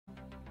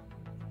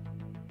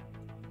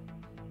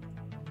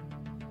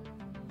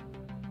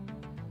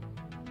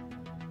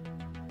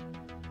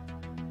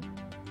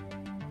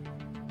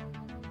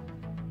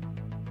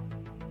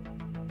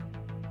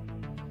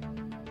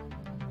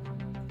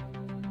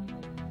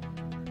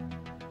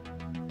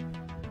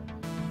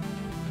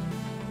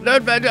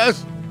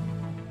Nerdvengers!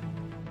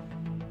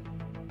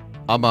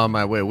 I'm on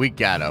my way. We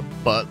got a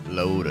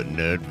buttload of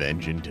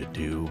nerdvenging to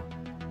do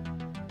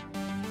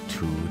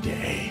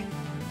today.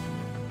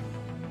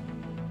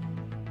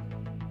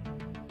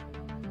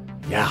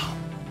 Yeah.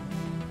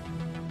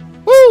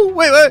 Woo!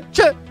 Wait.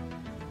 Chet,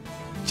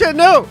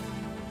 no!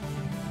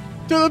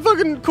 Do the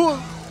fucking cool.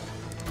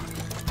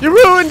 You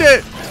ruined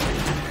it!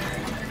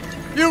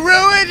 You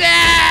ruined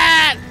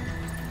it!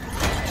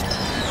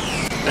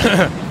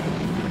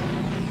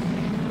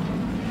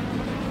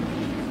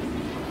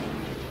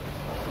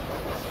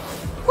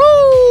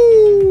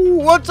 Woo!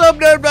 What's up,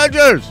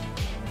 Nerdvengers?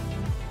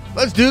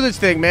 Let's do this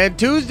thing, man.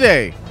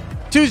 Tuesday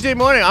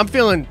morning. I'm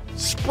feeling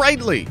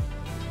sprightly.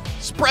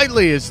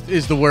 Sprightly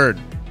is the word.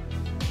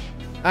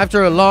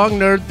 After a long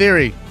nerd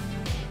theory,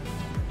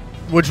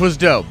 which was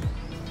dope.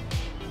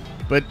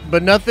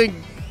 But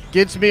nothing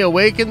gets me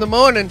awake in the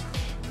morning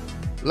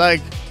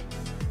like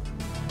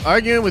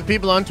arguing with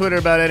people on Twitter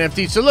about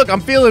NFTs. So look, I'm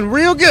feeling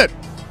real good.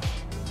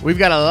 We've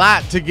got a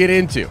lot to get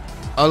into.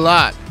 A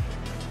lot.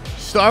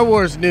 Star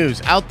Wars news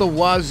out the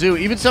wazoo.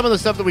 Even some of the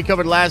stuff that we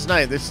covered last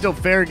night. There's still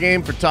fair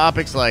game for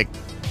topics like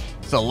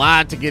it's a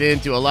lot to get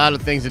into. A lot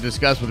of things to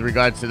discuss with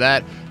regards to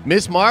that.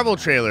 Miss Marvel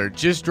trailer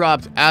just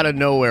dropped out of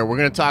nowhere. We're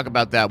going to talk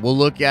about that. We'll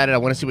look at it. I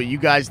want to see what you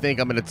guys think.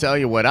 I'm going to tell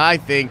you what I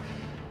think.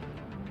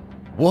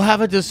 We'll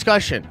have a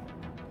discussion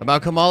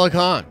about Kamala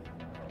Khan,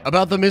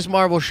 about the Miss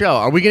Marvel show.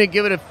 Are we going to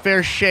give it a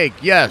fair shake?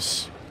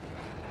 Yes.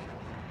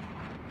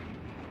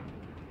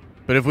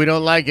 But if we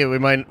don't like it, we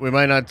might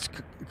not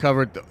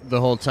cover it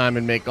the whole time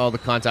and make all the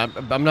content.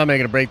 I'm not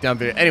making a breakdown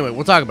video. Anyway,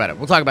 we'll talk about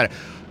it.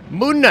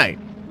 Moon Knight.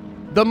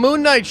 The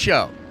Moon Knight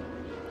show.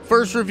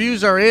 First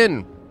reviews are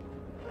in.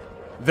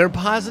 They're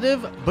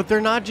positive, but they're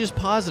not just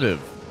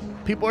positive.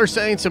 People are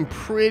saying some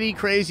pretty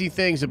crazy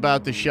things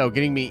about the show,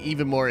 getting me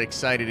even more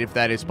excited if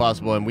that is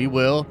possible, and we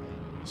will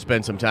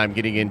spend some time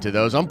getting into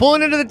those. I'm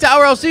pulling into the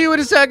tower. I'll see you in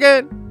a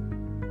second.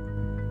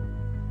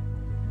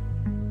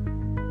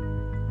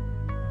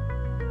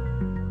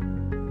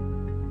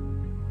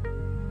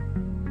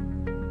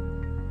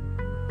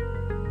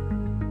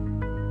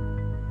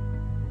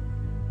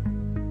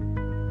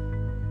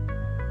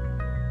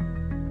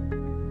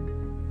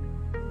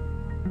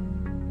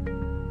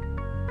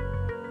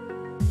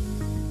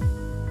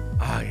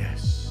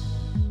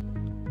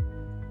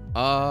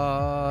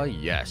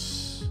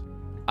 Yes.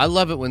 I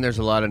love it when there's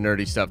a lot of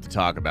nerdy stuff to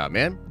talk about,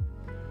 man.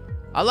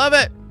 I love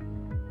it.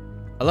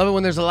 I love it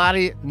when there's a lot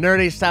of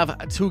nerdy stuff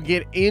to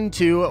get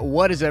into.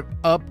 What is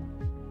up,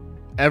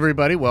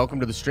 everybody? Welcome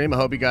to the stream. I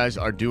hope you guys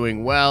are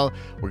doing well.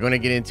 We're going to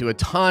get into a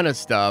ton of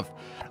stuff.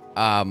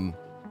 Yeah,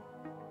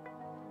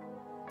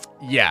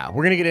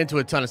 we're going to get into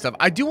a ton of stuff.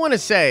 I do want to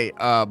say,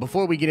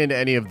 before we get into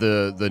any of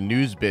the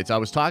news bits, I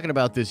was talking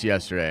about this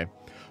yesterday.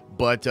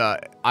 But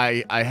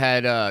I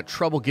had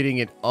trouble getting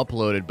it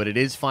uploaded, but it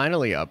is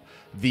finally up.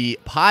 The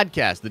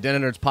podcast, the Den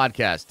of Nerds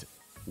podcast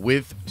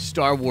with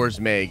Star Wars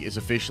Meg is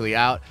officially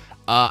out.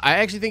 I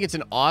actually think it's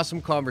an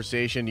awesome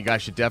conversation. You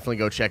guys should definitely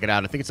go check it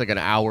out. I think it's like an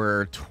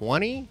hour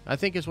 20, I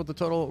think is what the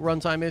total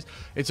runtime is.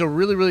 It's a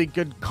really, really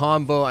good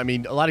combo. I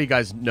mean, a lot of you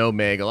guys know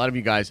Meg. A lot of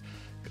you guys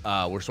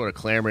were sort of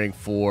clamoring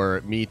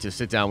for me to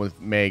sit down with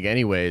Meg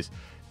anyways.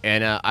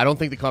 And I don't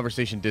think the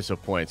conversation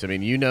disappoints. I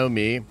mean, you know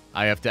me.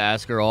 I have to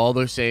ask her all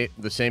the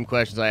same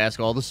questions I ask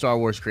all the Star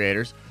Wars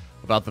creators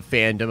about the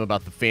fandom,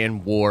 about the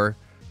fan war,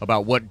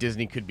 about what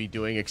Disney could be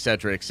doing,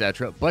 etc.,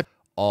 etc. But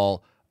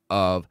all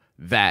of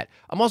that.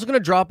 I'm also going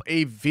to drop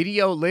a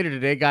video later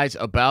today, guys,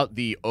 about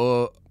the,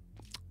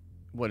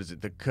 what is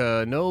it? The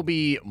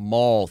Kenobi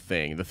Mall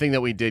thing. The thing that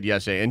we did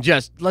yesterday. And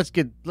just,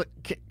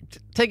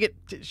 take it,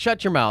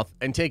 shut your mouth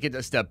and take it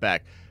a step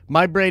back.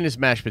 My brain is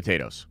mashed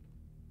potatoes.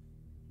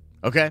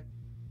 Okay?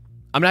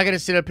 I'm not going to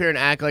sit up here and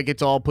act like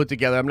it's all put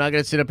together. I'm not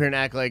going to sit up here and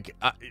act like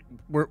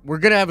we're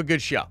going to have a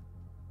good show.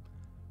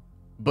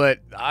 But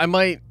I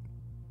might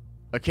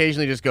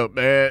occasionally just go,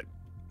 because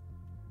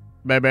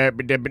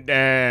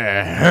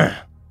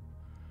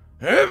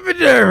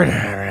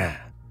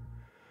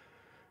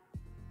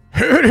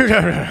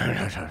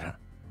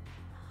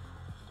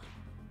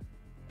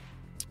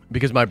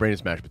my brain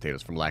is mashed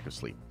potatoes from lack of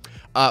sleep.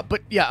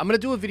 But yeah, I'm going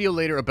to do a video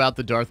later about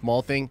the Darth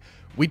Maul thing.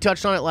 We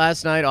touched on it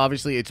last night.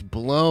 Obviously, it's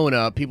blown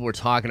up. People were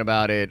talking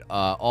about it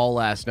all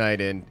last night,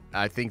 and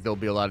I think there'll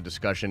be a lot of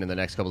discussion in the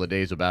next couple of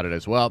days about it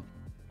as well.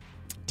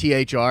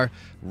 THR,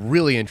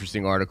 really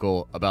interesting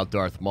article about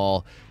Darth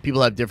Maul.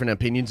 People have different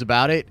opinions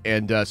about it,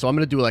 and so I'm going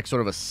to do like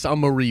sort of a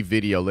summary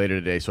video later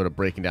today, sort of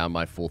breaking down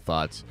my full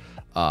thoughts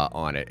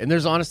on it. And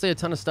there's honestly a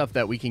ton of stuff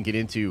that we can get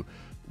into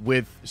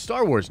with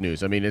Star Wars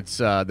news. I mean, it's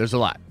there's a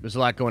lot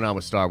going on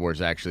with Star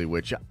Wars, actually,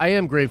 which I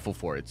am grateful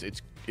for.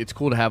 It's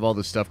cool to have all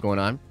this stuff going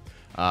on.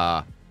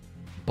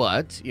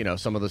 But, you know,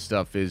 some of the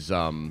stuff is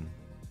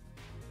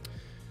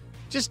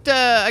just,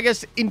 I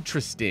guess,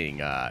 interesting.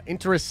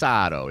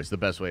 Interessado is the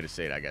best way to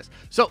say it, I guess.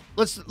 So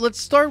let's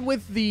start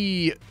with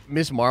the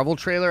Miss Marvel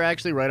trailer,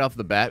 actually, right off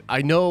the bat.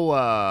 I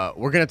know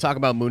we're going to talk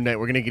about Moon Knight.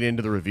 We're going to get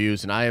into the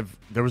reviews, and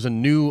there was a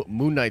new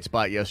Moon Knight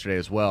spot yesterday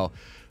as well.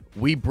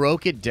 we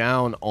broke it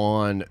down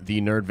on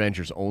the Nerd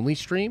Ventures only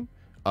stream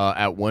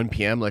at 1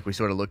 p.m. Like we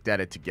sort of looked at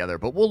it together,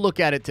 but we'll look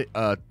at it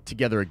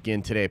together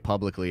again today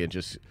publicly and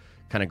just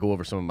kind of go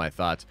over some of my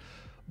thoughts.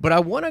 But I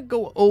want to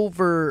go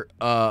over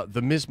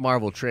the Ms.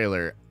 Marvel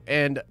trailer.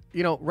 And,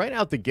 you know, right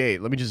out the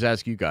gate, let me just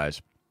ask you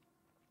guys,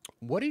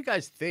 what do you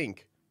guys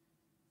think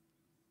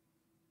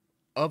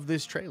of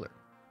this trailer?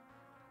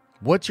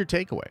 What's your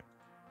takeaway?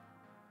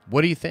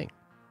 What do you think?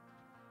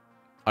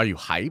 Are you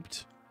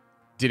hyped?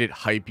 Did it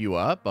hype you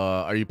up?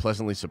 Are you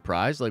pleasantly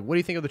surprised? Like, what do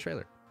you think of the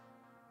trailer?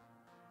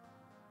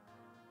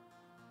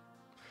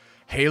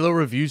 Halo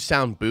reviews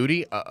sound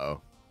booty?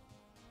 Uh-oh.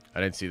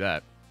 I didn't see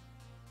that.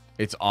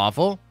 It's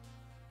awful.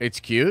 It's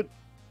cute.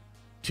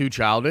 Too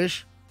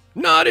childish.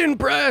 Not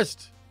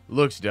impressed.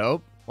 Looks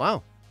dope.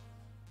 Wow.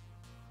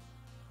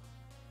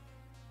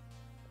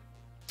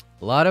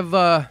 A lot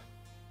of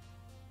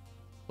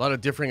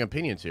differing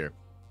opinions here.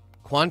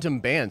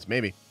 Quantum bands,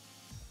 maybe.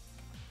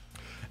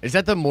 Is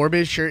that the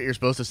Morbius shirt you're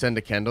supposed to send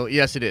to Kendall?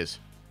 Yes, it is.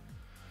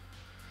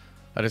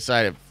 I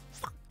decided,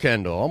 fuck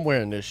Kendall, I'm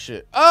wearing this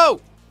shit.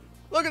 Oh!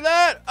 Look at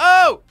that!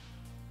 Oh!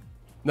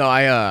 No,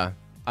 I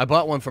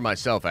bought one for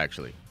myself,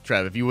 actually.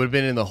 Trev, if you would have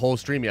been in the whole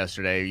stream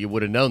yesterday, you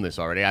would have known this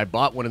already. I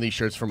bought one of these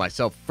shirts for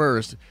myself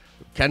first.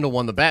 Kendall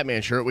won the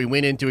Batman shirt. We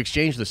went in to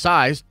exchange the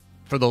size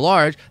for the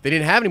large. They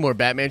didn't have any more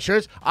Batman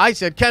shirts. I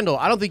said, Kendall,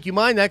 I don't think you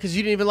mind that because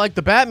you didn't even like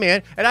the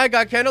Batman. And I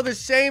got Kendall the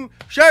same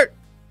shirt.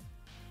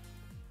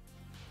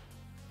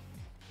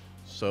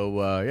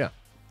 So, yeah.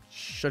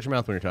 Shut your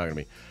mouth when you're talking to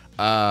me.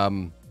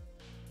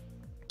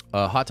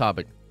 Hot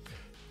topic.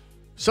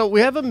 So,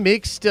 we have a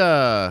mixed...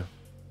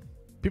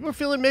 people are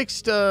feeling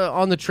mixed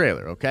on the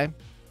trailer, okay?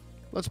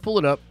 Let's pull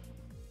it up.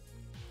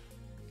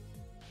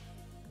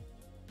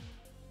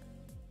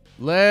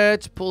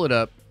 Let's pull it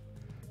up.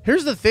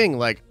 Here's the thing.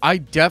 Like, I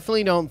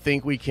definitely don't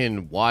think we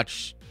can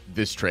watch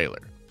this trailer.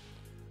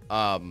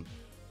 By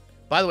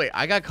the way,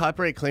 I got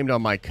copyright claimed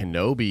on my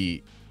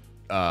Kenobi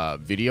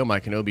video, my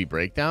Kenobi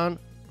breakdown,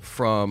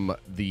 from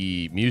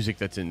the music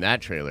that's in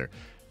that trailer,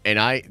 and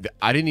I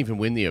didn't even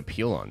win the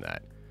appeal on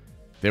that.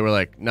 They were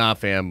like, "Nah,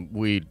 fam,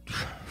 we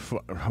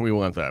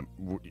want that.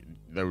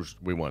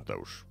 We want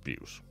those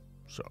views.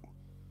 So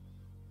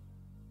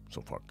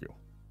fuck you."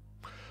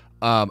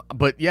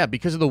 But yeah,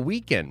 because of The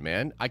Weeknd,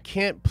 man, I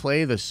can't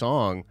play the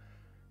song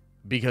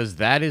because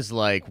that is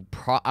like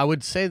I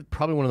would say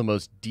probably one of the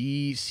most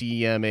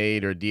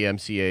DCMA'd or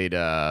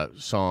DMCA'd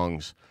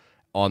songs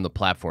on the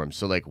platform.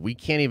 So like we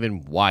can't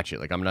even watch it.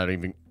 Like I'm not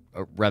even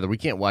rather we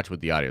can't watch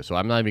with the audio. So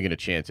I'm not even going to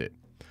chance it.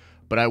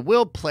 But I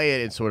will play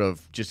it and sort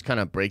of just kind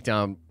of break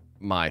down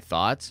my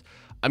thoughts.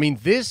 I mean,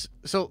 this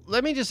so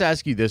let me just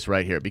ask you this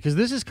right here, because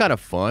this is kind of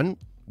fun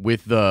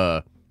with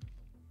the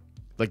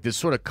like this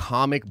sort of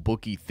comic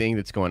booky thing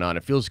that's going on.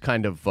 It feels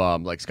kind of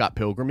like Scott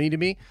Pilgrim-y to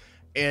me.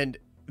 And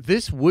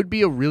this would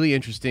be a really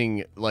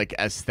interesting like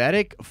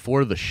aesthetic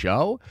for the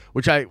show,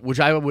 which I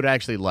would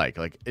actually like.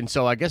 And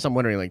so I guess I'm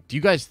wondering, like, do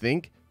you guys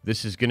think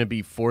this is going to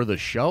be for the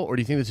show, or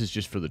do you think this is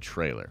just for the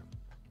trailer?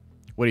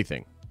 What do you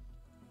think?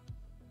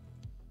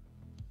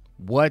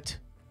 What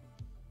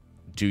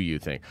do you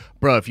think?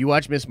 Bro, if you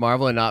watch Ms.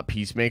 Marvel and not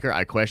Peacemaker,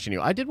 I question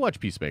you. I did watch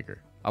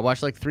Peacemaker. I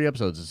watched like 3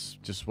 episodes.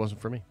 It just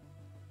wasn't for me.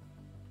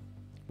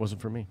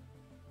 Wasn't for me.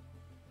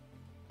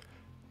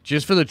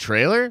 Just for the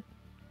trailer?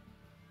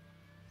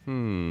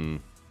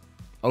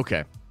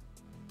 Okay.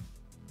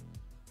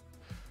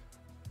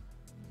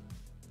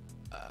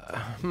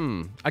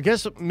 I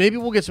guess maybe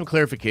we'll get some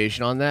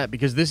clarification on that,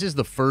 because this is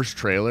the first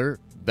trailer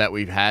that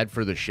we've had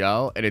for the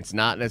show, and it's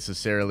not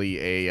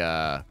necessarily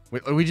a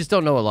we just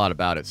don't know a lot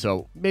about it,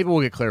 so maybe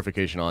we'll get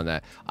clarification on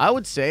that. I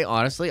would say,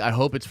 honestly, I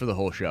hope it's for the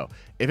whole show.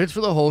 If it's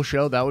for the whole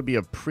show, that would be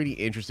a pretty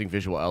interesting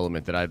visual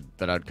element that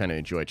I'd kind of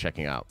enjoy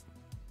checking out,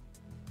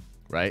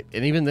 right?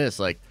 And even this,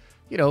 like,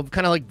 you know,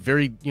 kind of like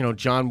very, you know,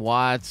 John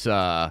Watts,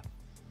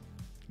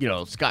 you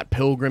know, Scott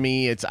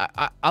Pilgrim-y.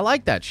 I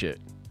like that shit.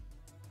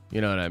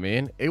 You know what I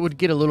mean? It would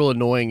get a little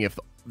annoying if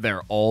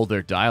all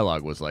their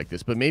dialogue was like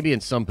this, but maybe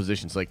in some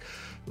positions, like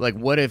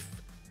what if,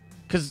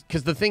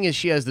 because the thing is,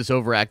 she has this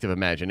overactive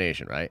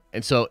imagination, right?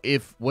 And so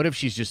what if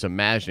she's just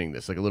imagining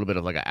this, like a little bit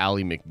of like a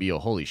Ally McBeal?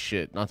 Holy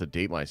shit, not to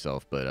date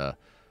myself, but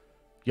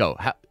yo,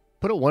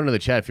 put a 1 in the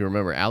chat if you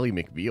remember Ally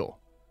McBeal.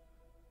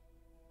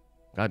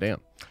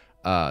 Goddamn,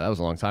 that was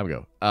a long time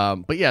ago.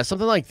 But yeah,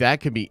 something like that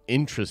could be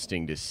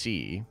interesting to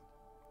see.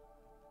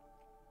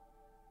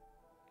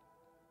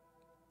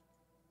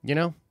 You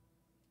know?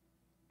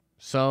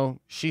 So,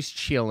 she's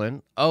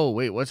chilling. Oh,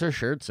 wait, what's her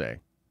shirt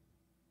say?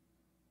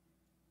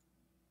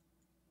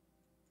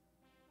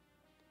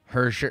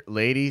 Her shirt,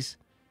 ladies,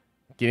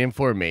 get in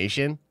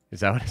formation.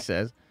 Is that what it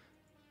says?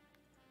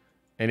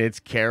 And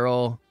it's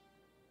Carol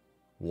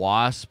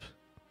Wasp.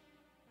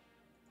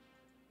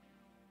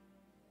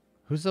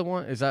 Who's the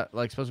one? Is that,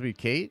 like, supposed to be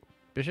Kate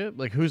Bishop?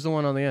 Like, who's the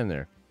one on the end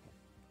there?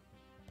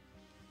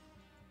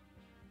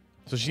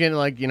 So she's getting,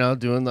 like, you know,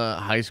 doing the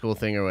high school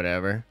thing or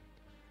whatever.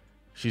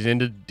 She's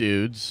into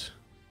dudes.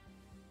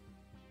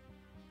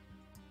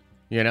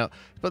 You know?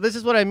 But this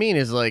is what I mean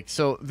is, like,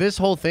 so this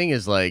whole thing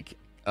is, like,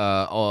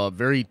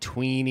 very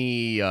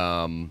tweeny,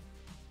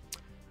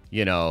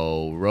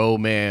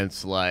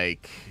 romance,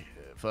 like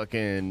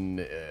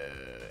fucking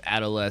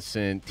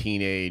adolescent,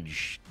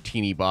 teenage,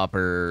 teeny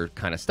bopper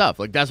kind of stuff.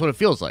 Like, that's what it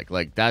feels like.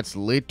 Like, that's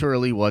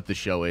literally what the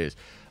show is.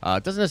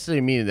 It doesn't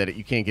necessarily mean that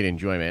you can't get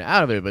enjoyment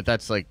out of it, but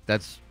that's what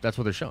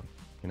they're showing,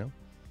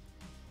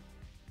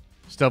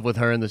 Stuff with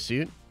her in the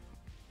suit.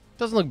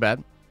 Doesn't look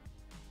bad.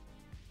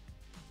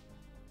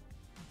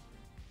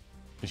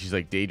 And she's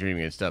like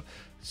daydreaming and stuff.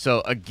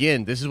 So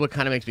again, this is what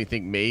kind of makes me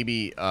think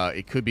maybe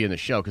it could be in the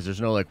show, because there's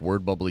no like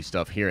word bubbly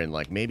stuff here, and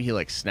like maybe he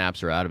like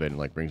snaps her out of it and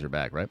like brings her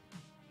back, right?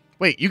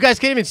 Wait, you guys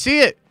can't even see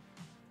it.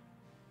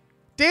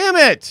 Damn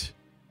it!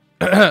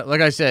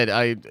 Like I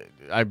said,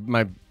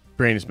 my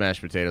brain is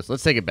mashed potatoes.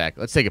 Let's take it back.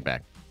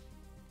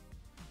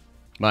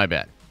 My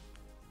bad.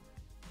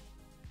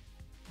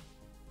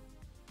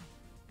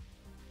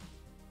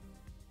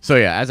 So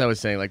yeah, as I was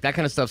saying, like that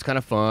kind of stuff's kind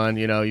of fun.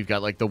 You've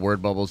got like the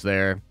word bubbles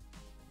there.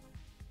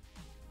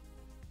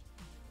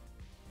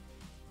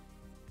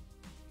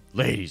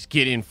 Ladies,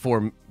 get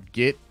information.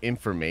 Get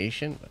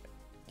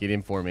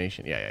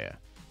information. Yeah.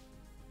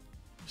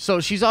 So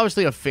she's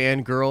obviously a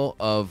fangirl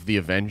of the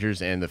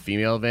Avengers and the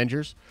female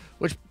Avengers,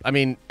 which, I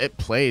mean, it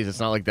plays. It's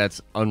not like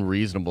that's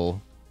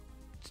unreasonable.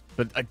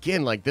 But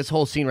again, like this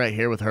whole scene right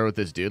here with her with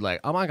this dude,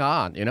 like, oh my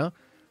God, like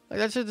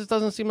that shit just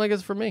doesn't seem like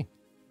it's for me.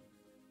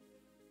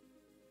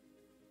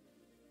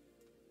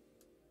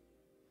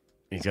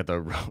 He's got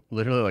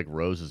literally like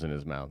roses in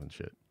his mouth and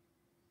shit.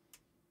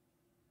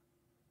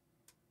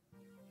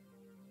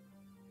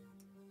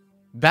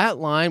 That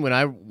line, when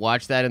I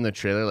watched that in the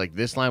trailer, like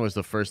this line was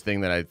the first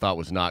thing that I thought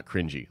was not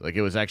cringy. Like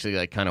it was actually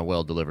like kind of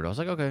well delivered. I was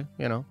like, okay,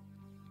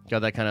 got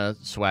that kind of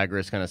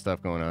swaggerous kind of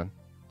stuff going on.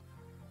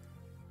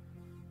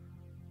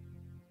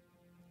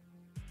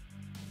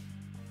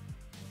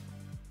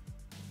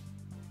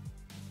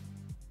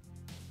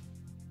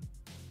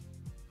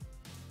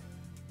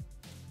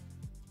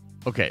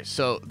 Okay,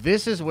 so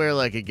this is where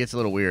like it gets a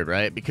little weird,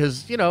 right?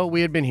 Because,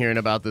 we had been hearing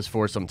about this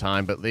for some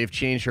time, but they've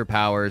changed her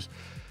powers.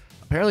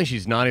 Apparently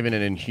she's not even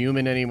an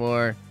Inhuman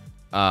anymore.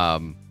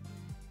 And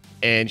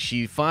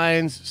she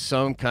finds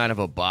some kind of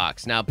a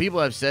box. Now, people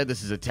have said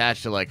this is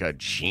attached to like a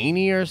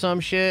genie or some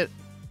shit.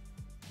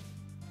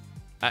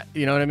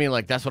 You know what I mean?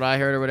 Like that's what I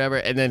heard or whatever.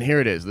 And then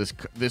here it is,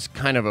 this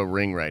kind of a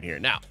ring right here.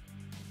 Now,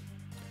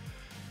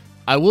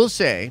 I will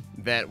say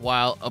that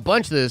while a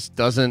bunch of this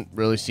doesn't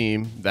really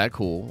seem that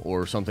cool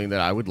or something that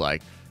I would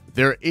like,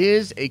 there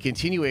is a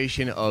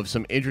continuation of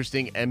some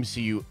interesting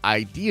MCU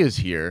ideas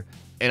here.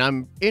 And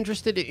I'm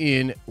interested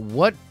in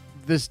what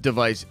this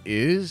device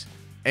is.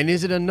 And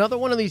is it another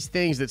one of these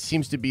things that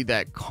seems to be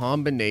that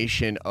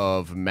combination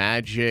of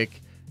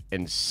magic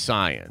and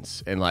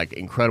science and like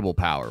incredible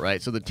power,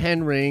 right? So the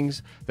 10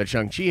 rings that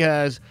Shang-Chi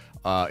has,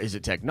 is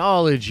it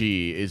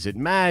technology? Is it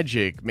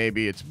magic?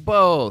 Maybe it's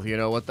both,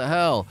 what the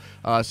hell?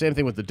 Same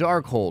thing with the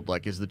Darkhold.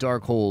 Like, is the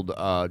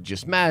Darkhold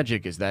just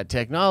magic? Is that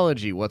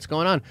technology? What's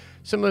going on?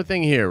 Similar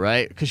thing here,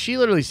 right? Because she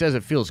literally says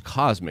it feels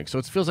cosmic. So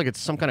it feels like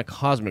it's some kind of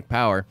cosmic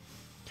power.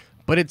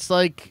 But it's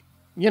like,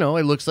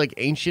 it looks like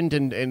ancient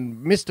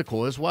and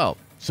mystical as well.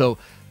 So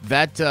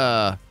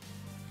that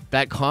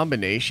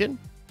combination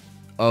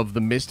of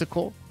the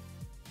mystical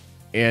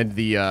and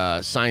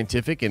the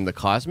scientific and the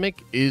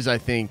cosmic is, I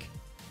think,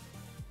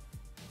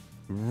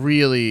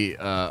 really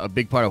a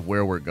big part of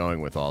where we're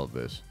going with all of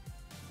this.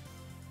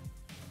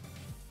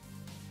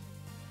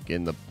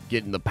 Getting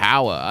the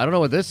power. I don't know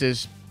what this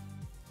is.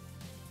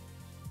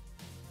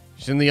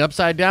 She's in the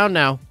upside down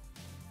now.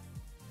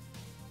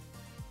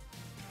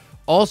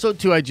 Also,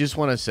 too, I just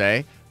want to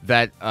say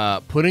that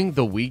putting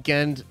The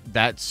Weeknd,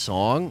 that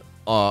song,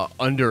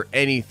 under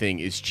anything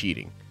is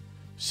cheating.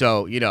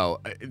 So,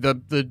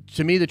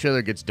 to me, the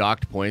trailer gets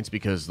docked points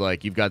because,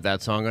 like, you've got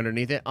that song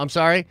underneath it. I'm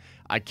sorry.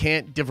 I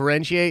can't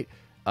differentiate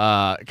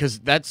because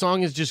that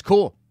song is just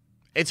cool.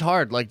 It's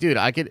hard. Like, dude,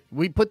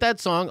 we put that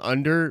song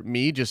under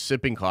me just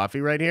sipping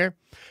coffee right here,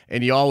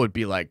 and y'all would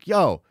be like,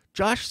 yo,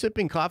 Josh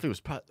sipping coffee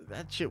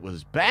that shit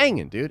was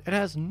banging, dude. It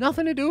has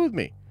nothing to do with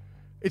me.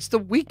 It's The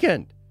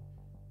Weeknd.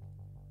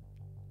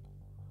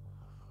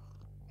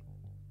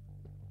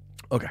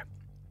 Okay.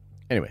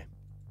 Anyway.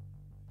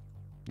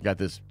 You got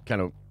this kind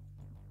of...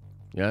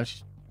 Yeah.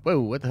 Whoa,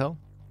 what the hell?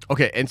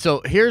 Okay, and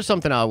so here's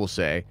something I will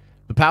say.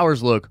 The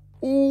powers look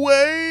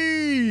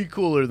way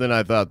cooler than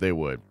I thought they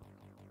would.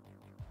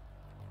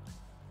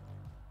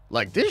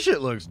 Like, this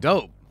shit looks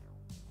dope.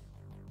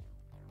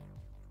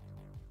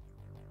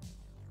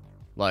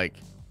 Like,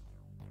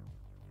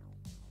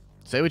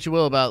 say what you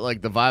will about,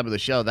 like, the vibe of the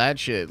show. That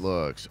shit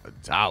looks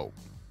dope.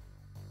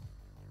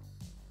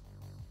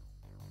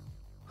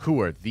 Who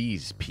are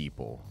these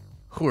people?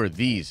 Who are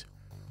these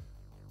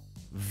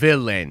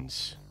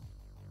villains?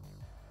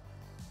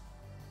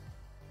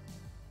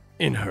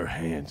 In her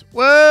hands.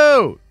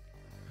 Whoa!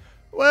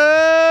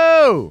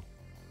 Whoa!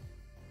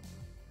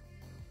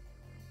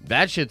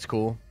 That shit's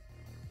cool.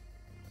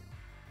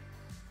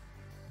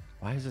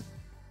 Why is it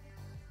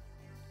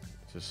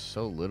just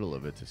so little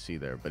of it to see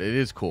there? But it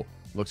is cool.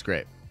 Looks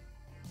great.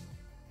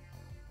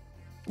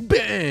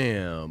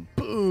 Bam!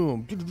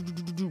 Boom!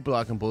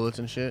 Blocking bullets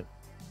and shit.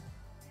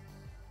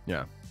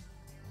 Yeah.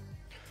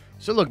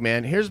 So look,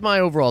 man, here's my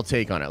overall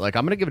take on it. Like,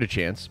 I'm going to give it a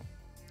chance.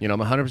 You know, I'm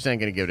 100% going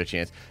to give it a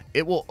chance.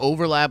 It will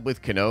overlap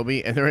with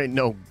Kenobi, and there ain't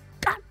no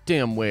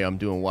goddamn way I'm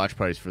doing watch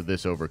parties for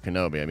this over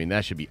Kenobi. I mean,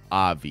 that should be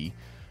obvi.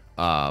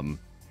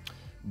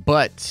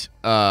 But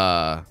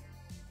I'm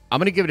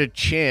going to give it a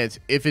chance.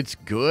 If it's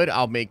good,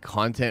 I'll make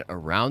content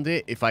around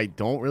it. If I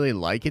don't really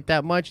like it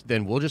that much,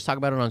 then we'll just talk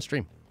about it on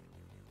stream.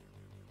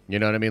 You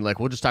know what I mean? Like,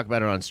 we'll just talk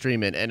about it on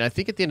stream. And I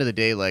think at the end of the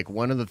day, like,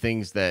 one of the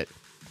things that,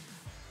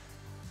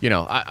 you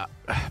know,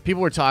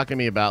 people were talking to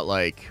me about,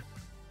 like,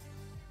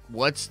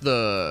 what's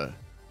the,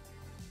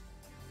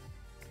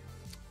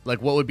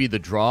 like, what would be the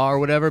draw or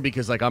whatever?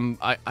 Because, like,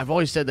 I've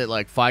always said that,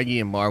 like, Feige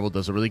and Marvel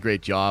does a really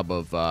great job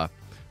of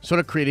sort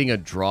of creating a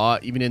draw,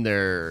 even in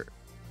their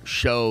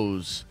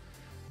shows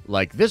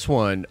like this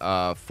one,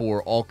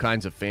 for all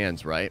kinds of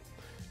fans, right?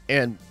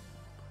 And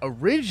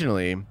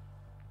originally,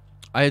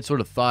 I had sort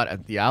of thought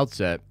at the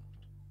outset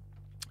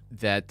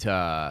that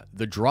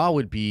the draw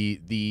would be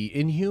the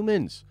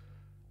Inhumans.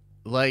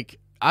 Like,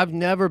 I've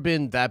never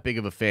been that big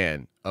of a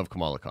fan of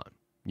Kamala Khan.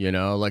 You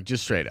know, like,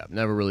 just straight up.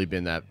 Never really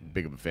been that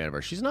big of a fan of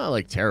her. She's not,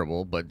 like,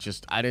 terrible, but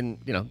just, I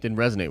didn't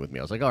resonate with me.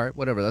 I was like, all right,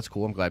 whatever, that's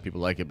cool. I'm glad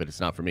people like it, but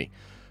it's not for me.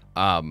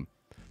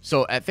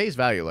 So at face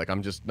value, like,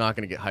 I'm just not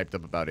going to get hyped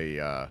up about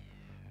a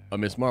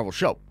Miss Marvel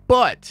show.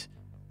 But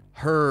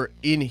the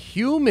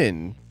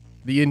Inhuman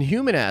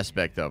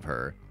aspect of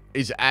her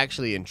is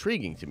actually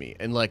intriguing to me.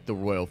 And, like, the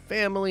royal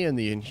family and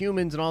the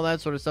Inhumans and all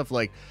that sort of stuff.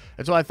 Like,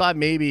 and so I thought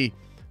maybe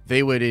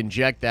they would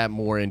inject that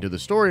more into the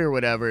story or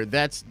whatever.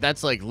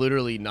 That's like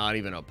literally not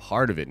even a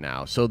part of it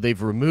now. So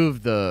they've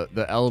removed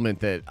the element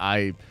that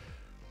I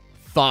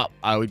thought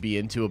I would be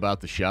into about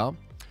the show.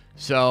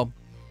 So,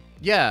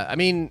 yeah, I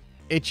mean,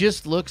 it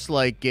just looks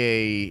like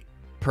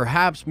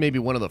perhaps maybe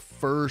one of the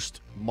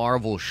first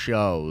Marvel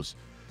shows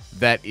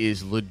that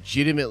is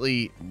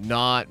legitimately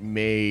not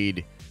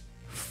made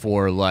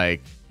for,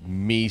 like,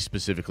 me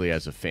specifically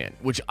as a fan,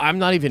 which I'm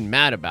not even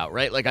mad about,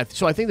 right? Like,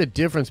 so I think the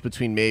difference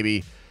between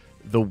maybe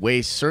the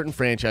way certain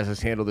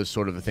franchises handle this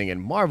sort of a thing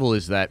and Marvel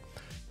is that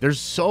there's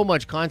so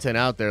much content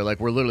out there.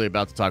 Like, we're literally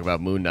about to talk about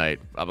Moon Knight.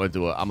 I'm gonna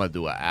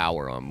do an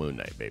hour on Moon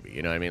Knight, baby.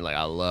 You know what I mean? Like,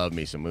 I love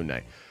me some Moon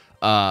Knight.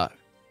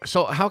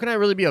 So how can I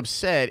really be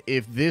upset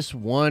if this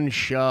one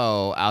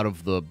show out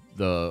of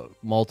the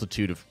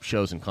multitude of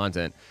shows and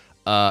content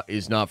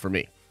is not for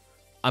me?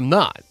 I'm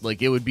not.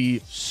 Like, it would be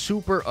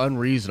super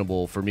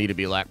unreasonable for me to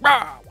be like,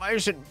 why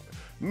isn't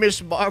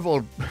Miss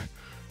Marvel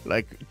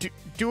like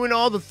doing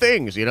all the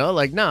things, you know?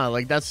 Like, nah,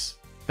 like, that's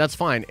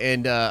fine.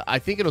 And I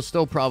think it'll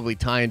still probably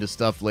tie into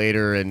stuff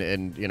later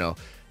and you know,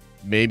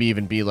 maybe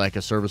even be like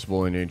a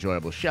serviceable and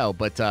enjoyable show.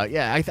 But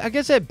yeah, I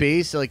guess at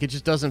base, like, it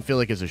just doesn't feel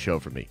like it's a show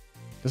for me.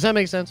 Does that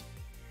make sense?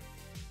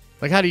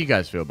 Like, how do you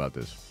guys feel about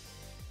this?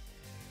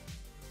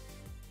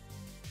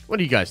 What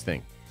do you guys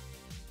think?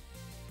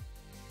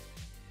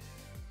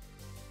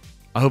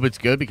 I hope it's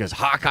good because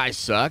Hawkeye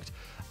sucked.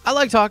 I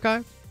liked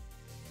Hawkeye.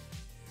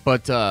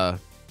 But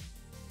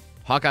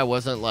Hawkeye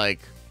wasn't, like,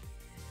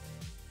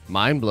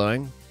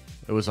 mind-blowing.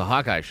 It was a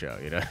Hawkeye show,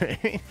 you know?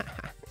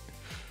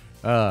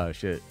 Oh,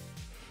 shit.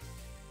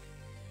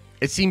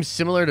 It seems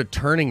similar to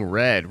Turning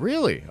Red.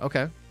 Really?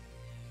 Okay.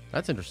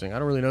 That's interesting. I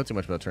don't really know too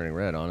much about Turning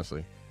Red,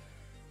 honestly.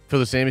 Feel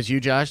the same as you,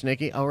 Josh,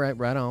 Nikki? All right,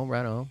 right on,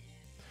 right on.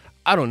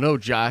 I don't know,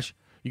 Josh.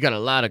 You got a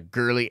lot of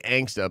girly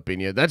angst up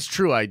in you. That's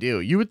true, I do.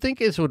 You would think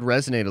this would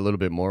resonate a little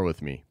bit more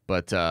with me,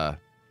 but I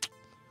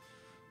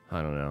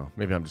don't know.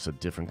 Maybe I'm just a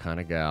different kind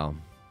of gal.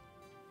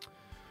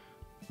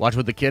 Watch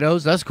with the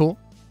kiddos. That's cool.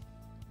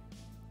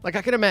 Like,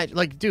 I can imagine.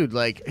 Like, dude.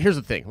 Like, here's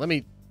the thing. Let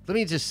me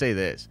just say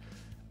this.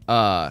 If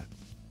I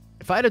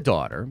had a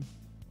daughter,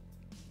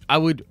 I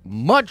would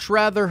much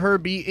rather her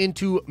be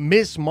into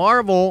Miss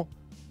Marvel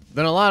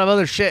than a lot of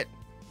other shit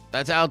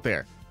that's out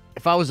there.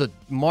 If I was a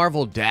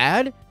Marvel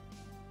dad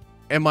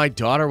and my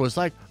daughter was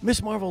like,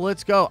 Miss Marvel,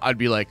 let's go, I'd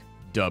be like,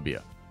 W.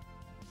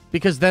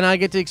 Because then I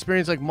get to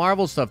experience, like,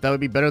 Marvel stuff. That would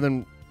be better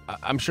than,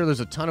 I'm sure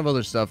there's a ton of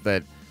other stuff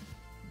that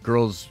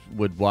girls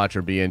would watch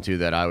or be into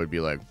that I would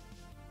be like,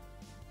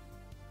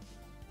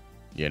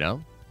 you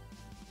know?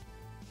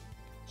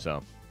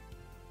 So,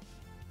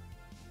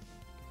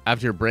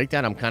 after your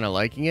breakdown, I'm kind of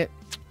liking it.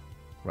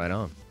 Right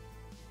on.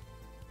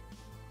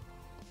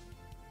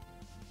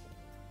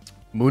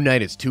 Moon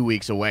Knight is 2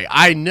 weeks away.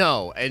 I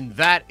know, and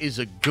that is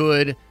a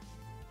good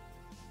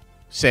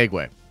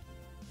segue.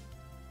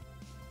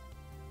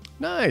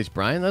 Nice,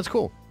 Brian. That's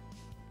cool.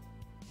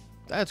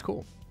 That's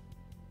cool.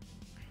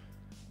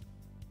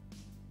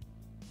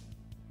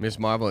 Miss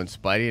Marvel and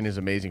Spidey and his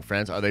amazing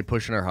friends. Are they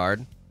pushing her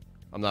hard?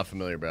 I'm not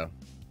familiar, bro.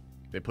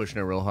 They pushing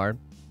her real hard?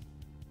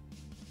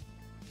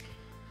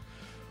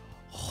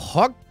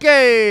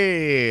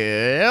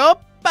 Okay.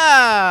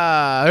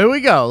 Opa. Here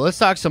we go. Let's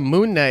talk some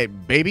Moon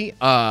Knight, baby.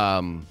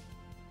 Now,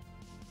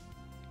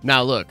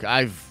 look,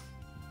 I've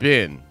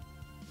been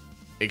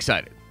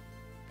excited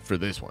for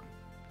this one.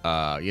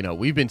 You know,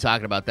 we've been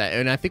talking about that,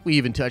 and I think we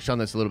even touched on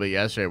this a little bit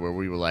yesterday where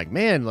we were like,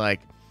 man,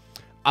 like,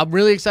 I'm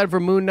really excited for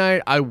Moon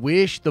Knight. I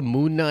wish the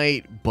Moon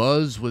Knight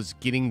buzz was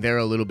getting there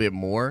a little bit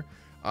more.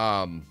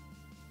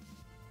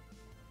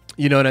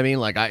 You know what I mean?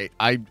 Like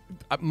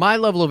my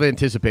level of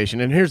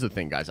anticipation, and here's the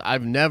thing, guys.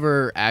 I've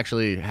never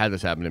actually had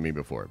this happen to me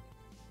before.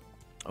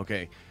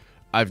 Okay.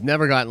 I've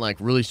never gotten like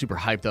really super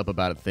hyped up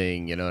about a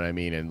thing, you know what I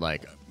mean? And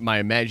like my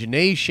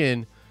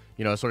imagination,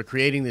 you know, sort of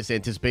creating this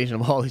anticipation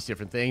of all these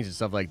different things and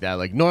stuff like that.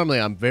 Like normally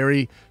I'm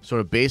very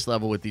sort of base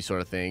level with these sort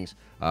of things.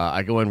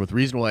 I go in with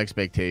reasonable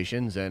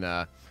expectations, and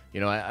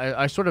you know,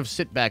 I sort of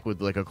sit back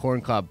with like a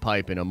corncob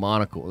pipe and a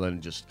monocle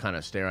and just kind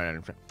of stare at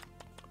it.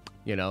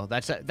 You know,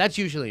 that's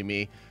usually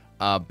me.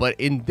 But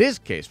in this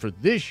case, for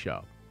this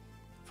show,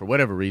 for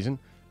whatever reason,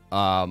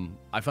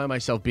 I find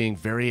myself being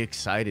very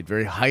excited,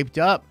 very hyped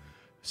up,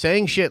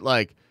 saying shit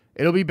like,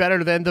 it'll be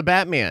better than the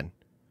Batman,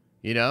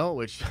 you know,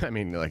 which, I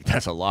mean, like,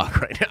 that's a lock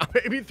right now,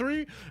 baby.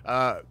 3,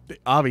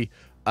 Avi.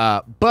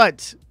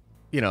 But,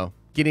 you know,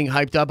 getting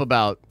hyped up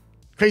about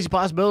crazy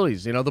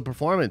possibilities, you know, the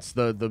performance,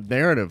 the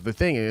narrative, the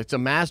thing. It's a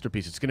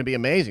masterpiece. It's going to be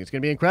amazing. It's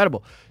going to be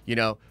incredible. You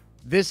know,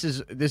 this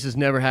has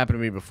never happened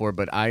to me before,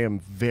 but I am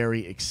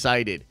very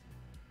excited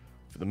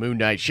for the Moon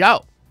Knight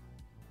show.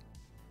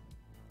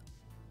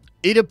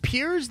 It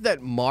appears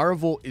that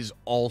Marvel is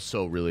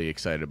also really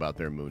excited about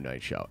their Moon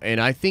Knight show. And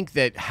I think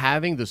that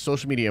having the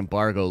social media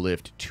embargo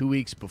lift 2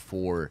 weeks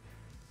before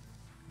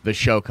the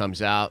show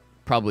comes out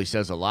probably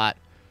says a lot.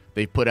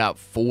 They put out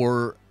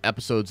 4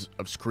 episodes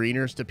of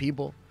screeners to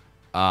people.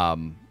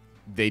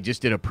 They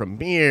just did a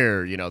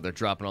premiere. You know, they're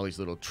dropping all these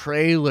little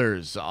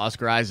trailers.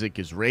 Oscar Isaac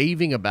is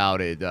raving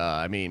about it.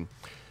 I mean,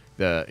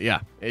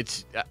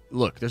 it's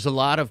look, there's a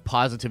lot of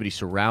positivity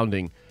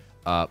surrounding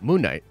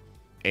Moon Knight.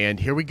 And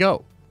here we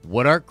go.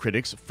 What are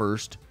critics'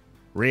 first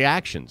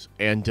reactions?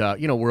 And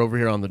you know, we're over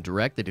here on the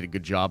direct. They did a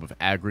good job of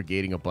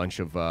aggregating a bunch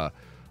of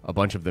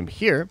them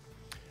here.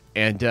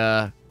 And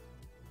I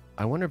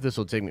wonder if this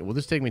will take me. Will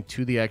this take me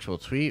to the actual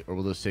tweet, or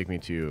will this take me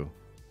to?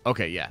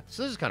 Okay, yeah.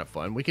 So this is kind of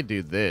fun. We could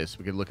do this.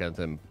 We could look at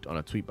them on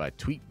a tweet by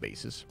tweet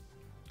basis.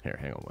 Here,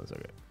 hang on one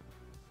second.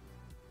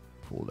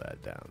 Pull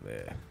that down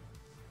there.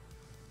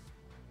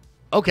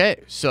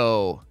 Okay,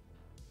 so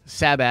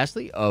Sab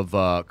Astley of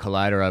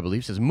Collider, I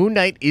believe, says Moon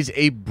Knight is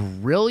a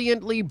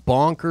brilliantly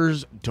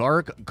bonkers,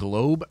 dark,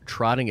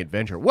 globe-trotting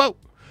adventure. Whoa!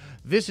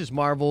 This is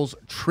Marvel's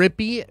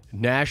trippy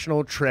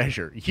national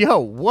treasure. Yo,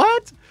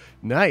 what?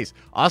 Nice.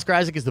 Oscar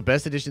Isaac is the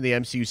best addition to the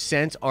MCU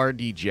since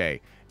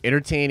RDJ.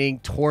 Entertaining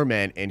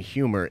torment and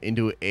humor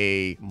into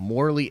a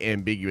morally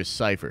ambiguous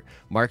cipher.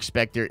 Mark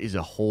Spector is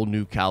a whole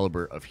new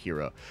caliber of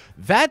hero.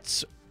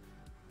 That's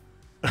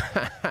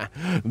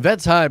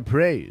that's high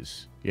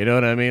praise. You know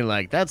what I mean?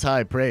 Like, that's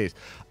high praise.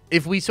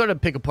 If we sort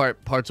of pick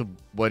apart parts of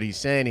what he's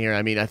saying here,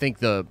 I mean, I think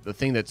the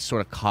thing that's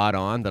sort of caught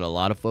on that a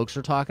lot of folks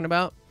are talking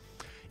about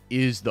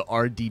is the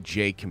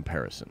RDJ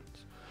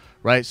comparisons,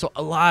 right? So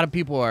a lot of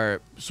people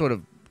are sort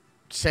of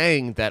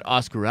saying that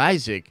Oscar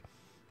Isaac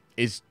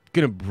is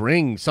going to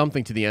bring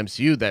something to the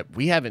MCU that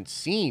we haven't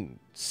seen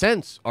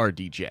since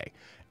RDJ.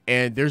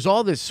 And there's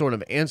all this sort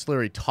of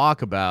ancillary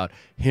talk about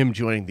him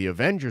joining the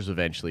Avengers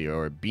eventually,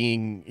 or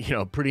being, you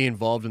know, pretty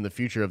involved in the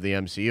future of the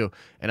MCU.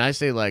 And I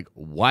say, like,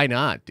 why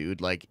not, dude?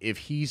 Like, if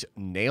he's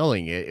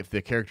nailing it, if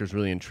the character's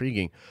really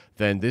intriguing,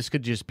 then this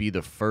could just be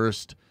the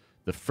first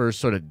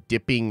sort of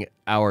dipping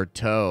our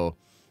toe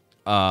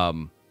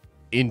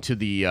into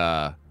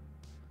the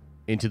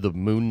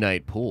Moon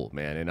Knight pool,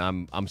 man.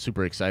 And I'm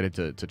super excited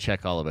to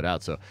check all of it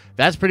out. So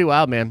that's pretty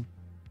wild, man.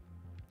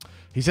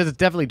 He says it's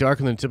definitely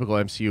darker than typical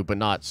MCU, but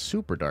not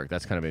super dark.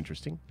 That's kind of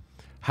interesting.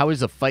 How is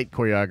the fight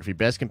choreography?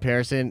 Best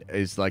comparison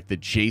is like the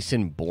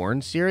Jason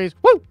Bourne series.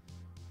 Woo!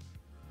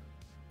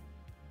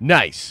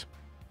 Nice.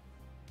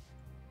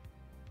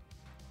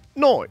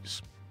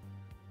 Noise.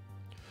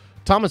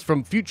 Thomas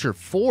from Future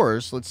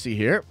Force. Let's see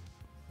here.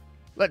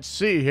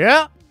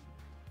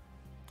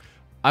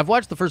 I've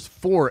watched the first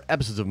 4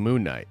 episodes of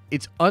Moon Knight.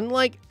 It's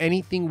unlike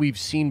anything we've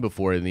seen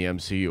before in the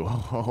MCU.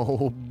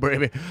 Oh,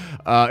 baby.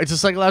 It's a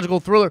psychological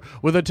thriller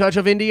with a touch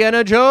of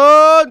Indiana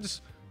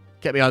Jones.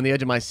 Kept me on the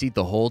edge of my seat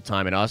the whole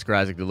time, and Oscar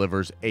Isaac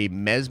delivers a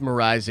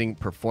mesmerizing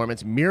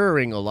performance,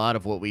 mirroring a lot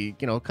of what we,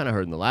 you know, kind of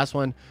heard in the last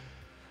one.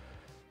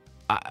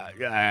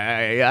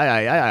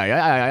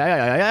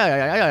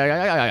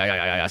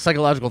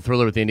 Psychological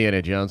thriller with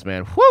Indiana Jones,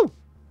 man. Woo!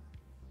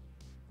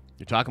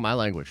 You're talking my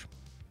language.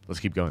 Let's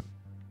keep going.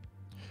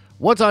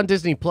 What's on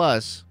Disney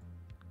Plus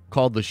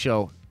called the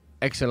show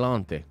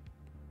Excelente.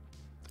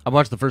 I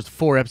watched the first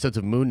 4 episodes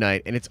of Moon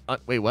Knight, and it's...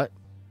 wait, what?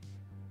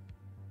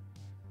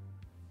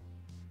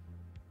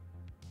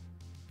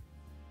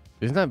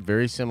 Isn't that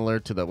very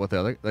similar to what the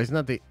other... Isn't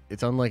that the...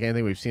 It's unlike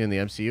anything we've seen in the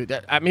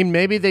MCU. I mean,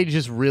 maybe they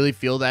just really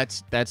feel that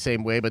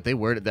same way, but they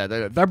worded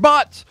that. They're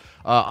bots!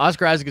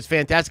 Oscar Isaac is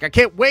fantastic. I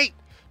can't wait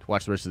to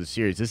watch the rest of the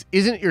series. This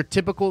isn't your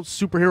typical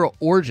superhero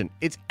origin.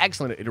 It's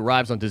excellent. It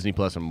arrives on Disney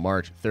Plus on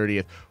March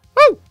 30th.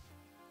 Woo!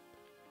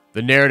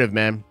 The narrative,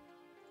 man.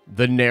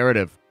 The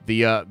narrative.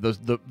 The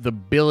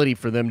ability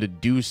for them to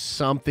do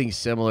something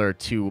similar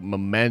to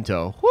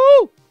Memento.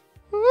 Woo!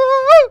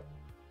 Woo!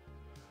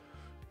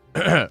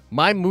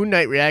 My Moon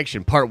Knight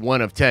reaction, part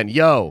 1 of 10.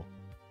 Yo,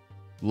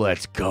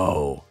 let's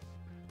go.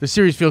 The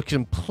series feels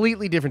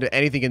completely different to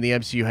anything in the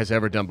MCU has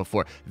ever done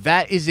before.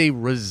 That is a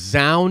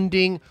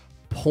resounding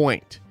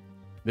point.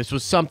 This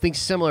was something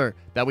similar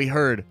that we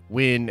heard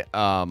when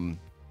WandaVision.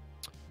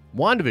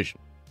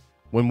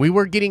 When we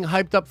were getting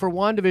hyped up for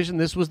WandaVision,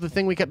 this was the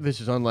thing we kept.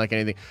 This is unlike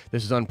anything.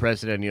 This is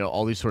unprecedented. You know,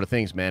 all these sort of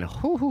things, man.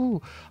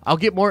 I'll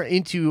get more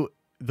into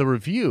the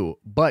review,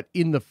 but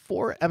in the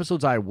 4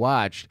 episodes I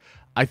watched,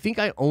 I think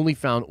I only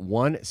found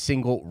one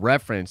single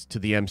reference to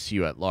the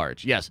MCU at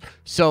large. Yes.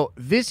 So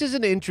this is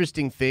an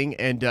interesting thing.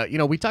 And, you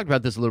know, we talked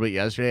about this a little bit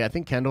yesterday. I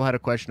think Kendall had a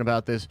question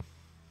about this.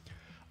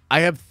 I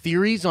have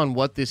theories on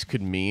what this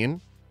could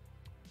mean.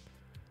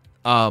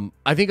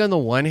 I think on the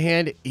one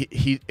hand,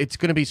 it's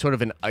going to be sort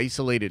of an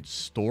isolated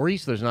story,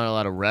 so there's not a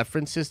lot of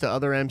references to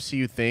other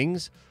MCU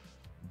things,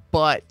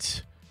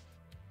 but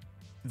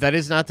that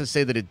is not to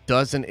say that it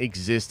doesn't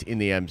exist in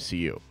the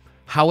MCU.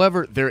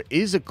 However, there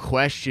is a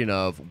question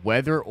of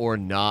whether or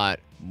not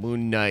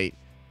Moon Knight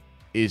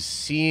is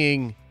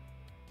seeing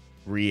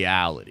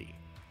reality.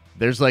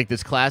 There's like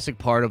this classic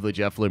part of the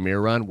Jeff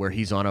Lemire run where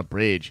he's on a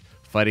bridge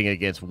fighting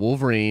against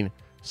Wolverine,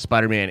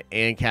 Spider-Man,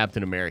 and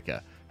Captain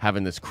America,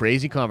 having this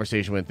crazy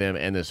conversation with them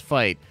and this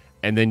fight,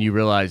 and then you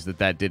realize that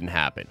that didn't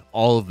happen.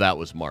 All of that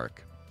was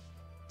Mark.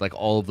 Like,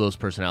 all of those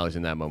personalities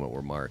in that moment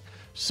were Mark.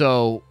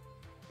 So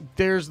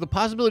there's the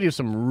possibility of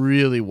some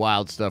really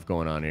wild stuff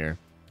going on here.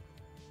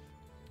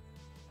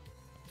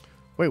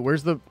 Wait,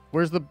 where's the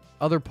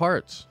other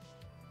parts?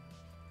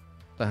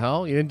 The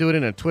hell? You didn't do it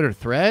in a Twitter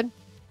thread?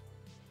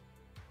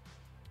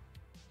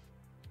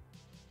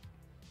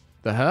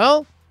 The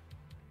hell?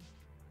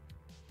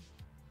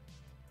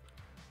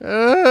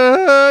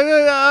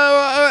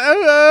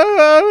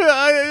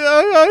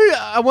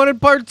 I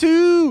wanted part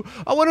 2.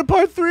 I wanted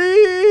part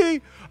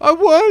 3. I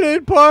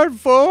wanted part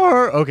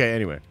 4. Okay,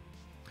 anyway.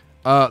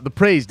 The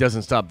praise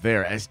doesn't stop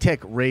there, as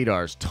Tech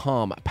Radar's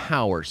Tom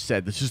Power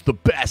said this is the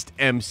best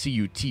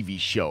MCU TV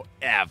show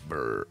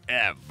ever.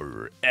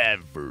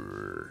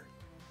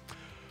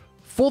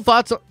 Full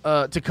thoughts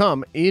to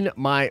come in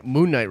my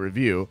Moon Knight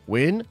review.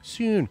 When?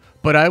 Soon.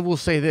 But I will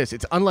say this.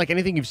 It's unlike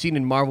anything you've seen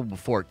in Marvel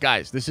before.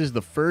 Guys, this is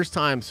the first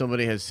time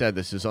somebody has said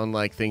this is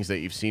unlike things that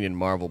you've seen in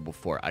Marvel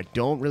before. I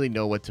don't really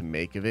know what to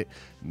make of it.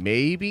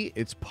 Maybe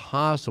it's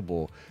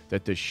possible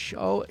that the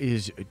show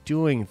is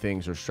doing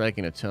things or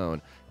striking a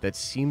tone that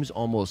seems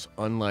almost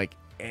unlike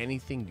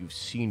anything you've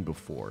seen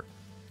before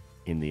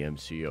in the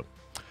MCU.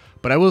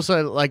 But I will say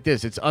it like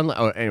this. It's unlike...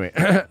 Oh, anyway.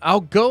 I'll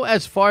go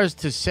as far as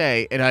to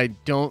say, and I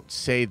don't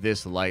say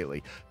this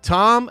lightly.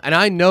 Tom, and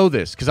I know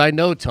this because I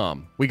know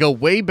Tom. We go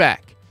way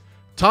back.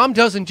 Tom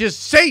doesn't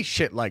just say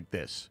shit like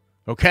this.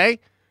 Okay?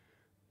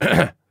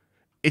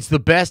 It's the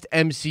best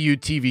MCU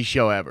TV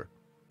show ever.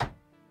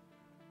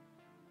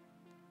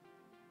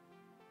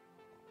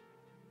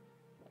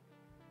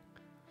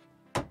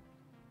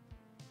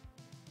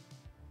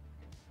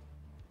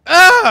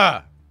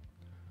 Ah!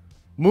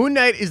 Moon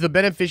Knight is the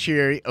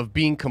beneficiary of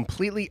being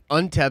completely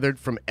untethered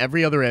from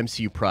every other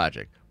MCU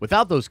project.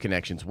 Without those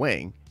connections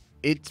weighing,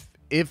 if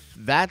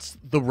that's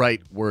the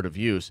right word of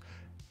use,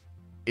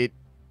 it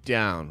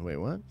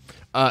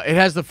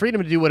has the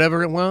freedom to do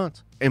whatever it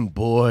wants. And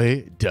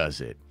boy,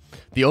 does it.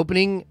 The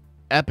opening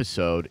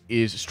episode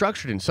is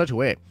structured in such a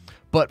way,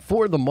 but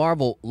for the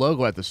Marvel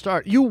logo at the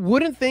start, you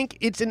wouldn't think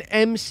it's an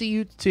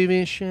MCU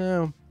TV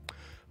show.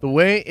 The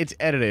way it's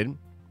edited,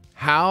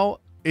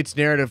 how its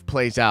narrative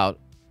plays out,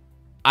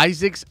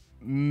 Isaac's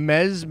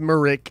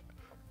mesmeric,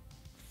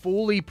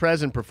 fully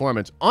present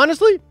performance.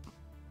 Honestly,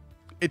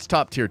 it's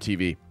top-tier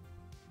TV.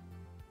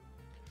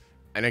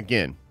 And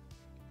again,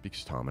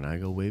 because Tom and I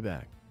go way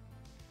back,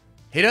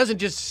 he doesn't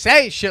just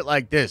say shit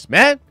like this,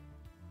 man.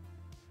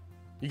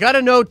 You got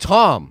to know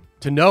Tom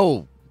to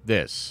know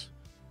this.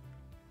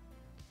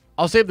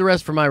 I'll save the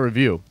rest for my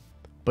review,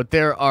 but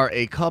there are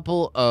a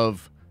couple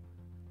of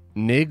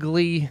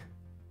niggly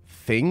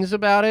things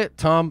about it.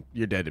 Tom,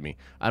 you're dead to me.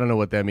 I don't know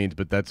what that means,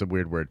 but that's a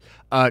weird word.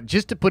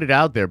 Just to put it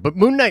out there, but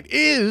Moon Knight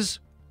is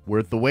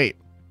worth the wait.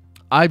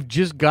 I've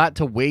just got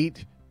to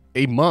wait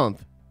a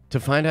month to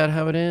find out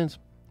how it ends,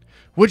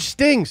 which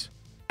stings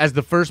as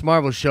the first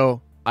Marvel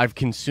show I've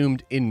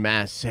consumed in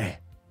masse.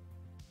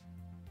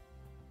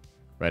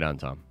 Right on,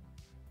 Tom.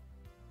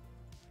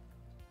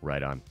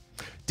 Right on.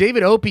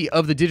 David Opie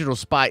of The Digital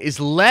Spy is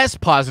less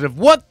positive.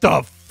 What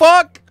the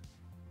fuck?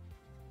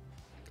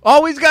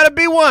 Always got to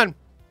be one.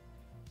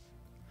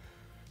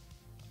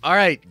 All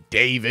right,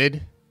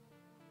 David.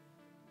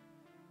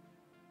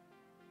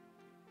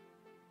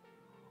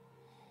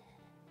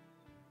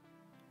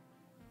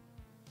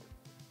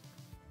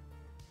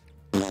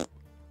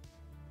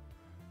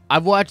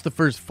 I've watched the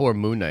first 4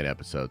 Moon Knight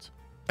episodes,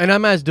 and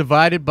I'm as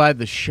divided by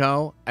the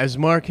show as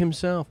Mark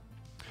himself.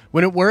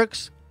 When it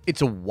works,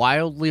 it's a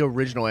wildly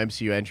original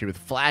MCU entry with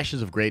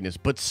flashes of greatness,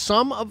 but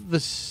some of the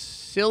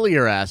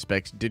sillier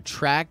aspects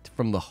detract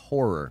from the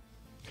horror.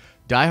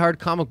 Die-hard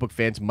comic book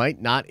fans might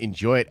not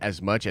enjoy it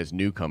as much as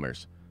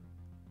newcomers.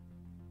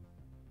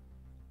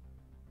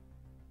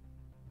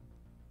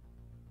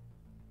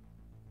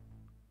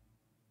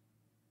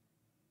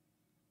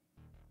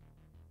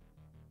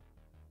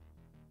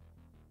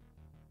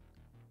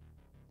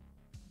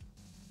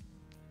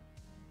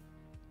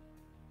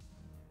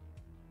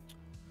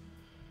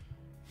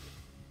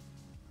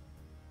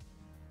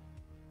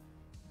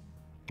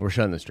 We're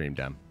shutting the stream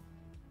down.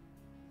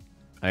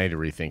 I need to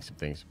rethink some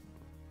things.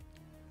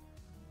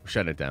 We're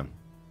shutting it down.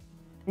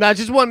 No,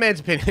 it's just one man's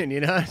opinion, you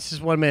know? It's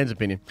just one man's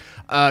opinion.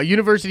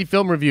 University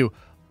Film Review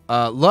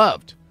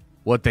loved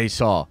what they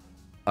saw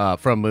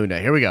from Moon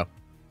Knight. Here we go.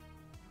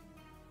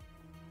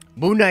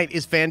 Moon Knight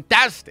is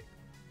fantastic,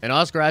 and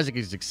Oscar Isaac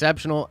is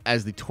exceptional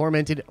as the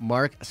tormented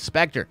Mark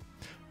Spector.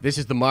 This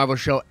is the Marvel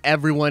show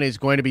everyone is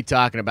going to be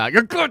talking about.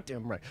 You're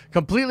goddamn right.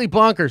 Completely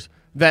bonkers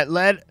that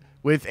led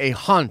with a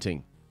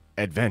haunting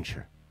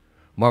adventure.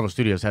 Marvel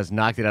Studios has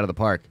knocked it out of the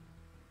park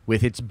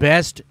with its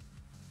best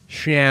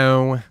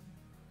show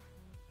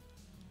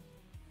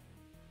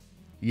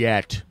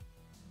yet.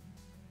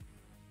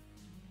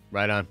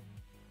 Right on.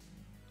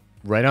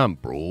 Right on,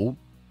 bro.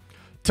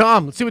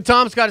 Tom, let's see what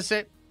Tom's got to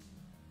say.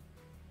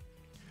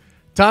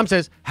 Tom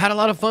says, had a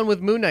lot of fun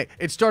with Moon Knight.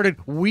 It started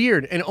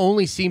weird and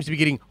only seems to be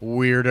getting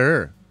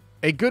weirder.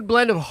 A good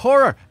blend of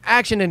horror,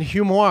 action, and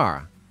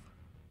humor.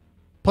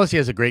 Plus, he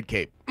has a great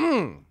cape.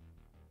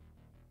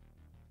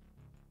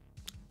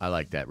 I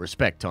like that.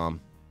 Respect,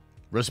 Tom.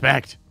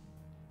 Respect.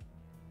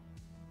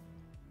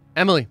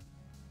 Emily.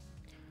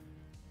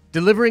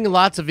 Delivering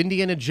lots of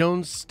Indiana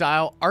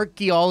Jones-style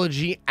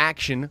archaeology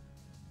action.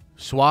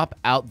 Swap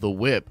out the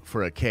whip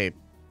for a cape.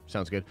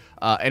 Sounds good.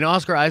 And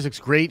Oscar Isaac's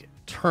great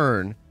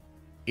turn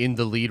in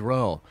the lead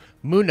role.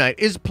 Moon Knight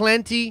is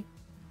plenty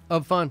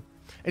of fun.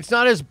 It's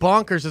not as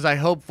bonkers as I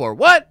hoped for.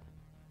 What?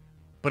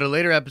 But a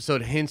later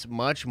episode hints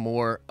much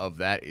more of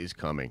that is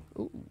coming.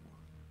 Ooh.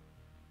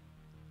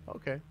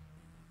 Okay.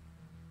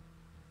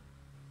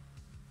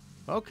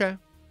 Okay.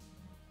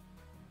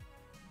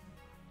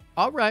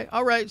 All right.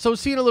 All right. So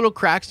seeing a little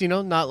cracks, you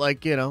know, not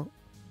like, you know,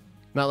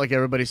 not like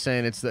everybody's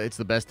saying it's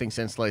the best thing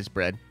since sliced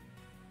bread.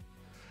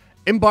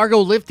 Embargo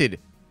lifted.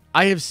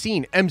 I have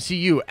seen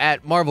MCU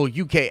at Marvel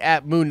UK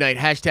at Moon Knight,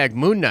 hashtag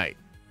Moon Knight.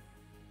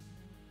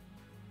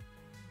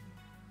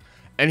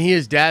 And he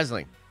is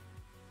dazzling.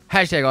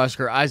 Hashtag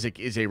Oscar Isaac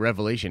is a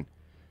revelation.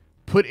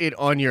 Put it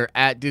on your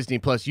at Disney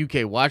Plus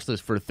UK watch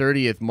list for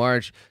 30th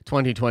March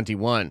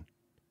 2021.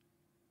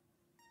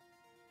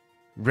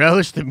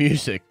 Relish the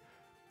music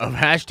of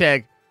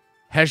hashtag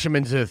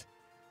Heshemanzith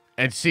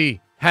and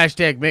see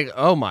hashtag make.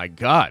 Oh my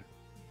God.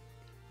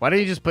 Why don't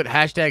you just put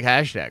hashtag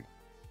hashtag?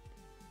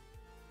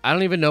 I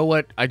don't even know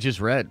what I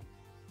just read.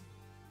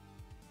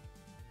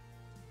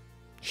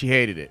 She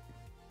hated it.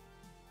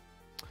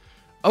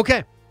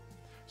 Okay.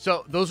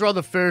 So those are all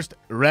the first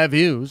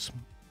reviews.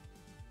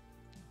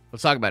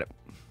 Let's talk about it.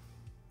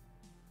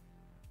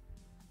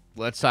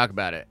 Let's talk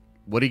about it.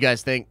 What do you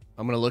guys think?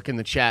 I'm going to look in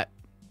the chat.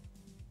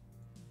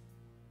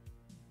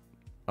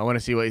 I want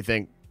to see what you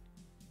think.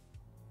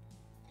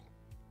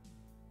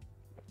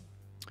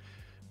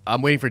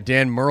 I'm waiting for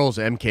Dan Merle's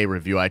MK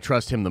review. I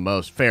trust him the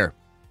most. Fair.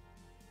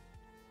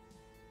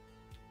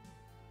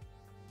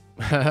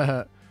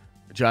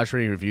 Josh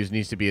Reading Reviews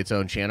needs to be its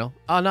own channel.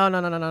 Oh, no.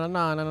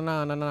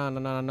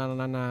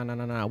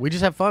 We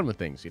just have fun with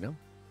things, you know?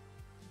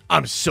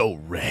 I'm so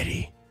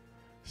ready,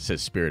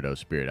 says Spirit O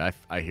Spirit.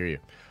 I hear you.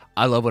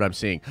 I love what I'm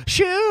seeing.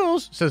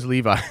 Shoes, says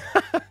Levi.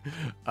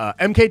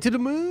 MK to the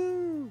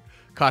moon.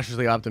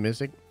 Cautiously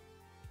optimistic.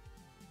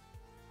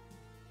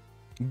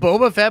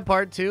 Boba Fett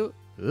Part 2.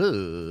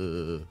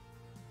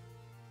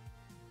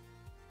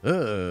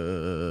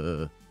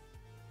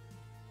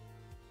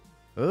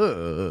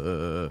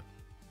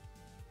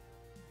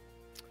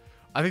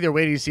 I think they're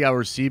waiting to see how we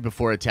receive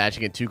before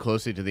attaching it too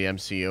closely to the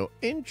MCU.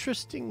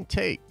 Interesting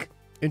take.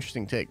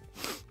 Interesting take.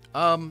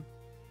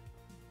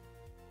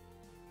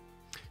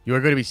 You are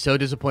going to be so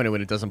disappointed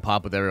when it doesn't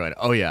pop with everyone.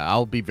 Oh yeah,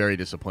 I'll be very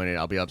disappointed.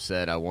 I'll be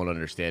upset. I won't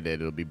understand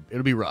it. It'll be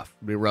rough.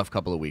 It'll be a rough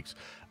couple of weeks.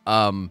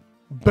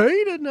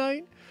 Beta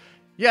night.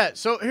 Yeah.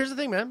 So here's the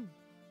thing, man.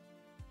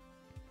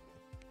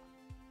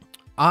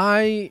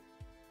 I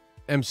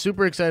am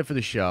super excited for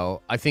the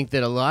show. I think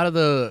that a lot of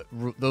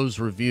those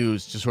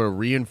reviews just sort of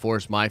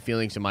reinforce my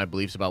feelings and my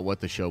beliefs about what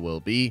the show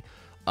will be.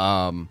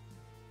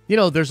 You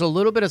know, there's a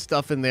little bit of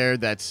stuff in there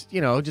that's, you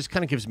know, just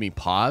kind of gives me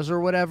pause or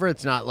whatever.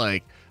 It's not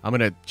like I'm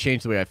going to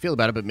change the way I feel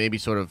about it, but maybe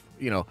sort of,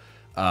 you know,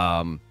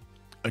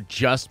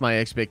 adjust my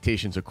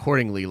expectations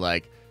accordingly.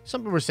 Like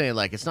some people were saying,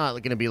 like, it's not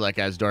going to be like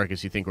as dark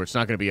as you think, or it's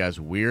not going to be as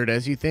weird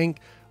as you think.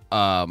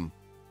 I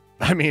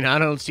mean, I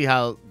don't see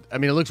how. I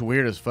mean, it looks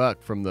weird as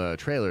fuck from the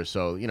trailer,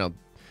 so, you know,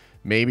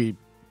 maybe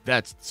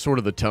that's sort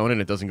of the tone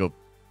and it doesn't go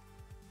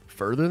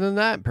further than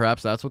that.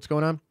 Perhaps that's what's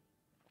going on.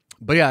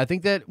 But yeah, I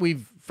think that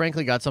we've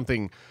frankly got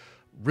something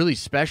really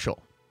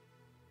special,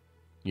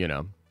 you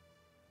know,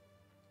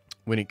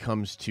 when it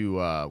comes to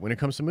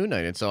Moon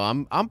Knight. And so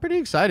I'm pretty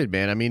excited,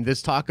 man. I mean,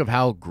 this talk of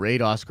how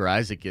great Oscar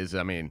Isaac is,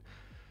 I mean,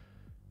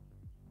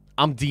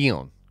 I'm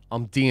down,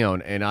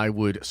 and I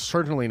would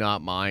certainly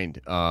not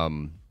mind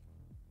him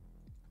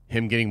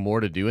getting more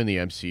to do in the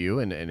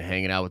MCU and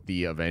hanging out with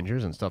the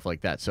Avengers and stuff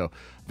like that. So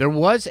there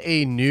was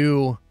a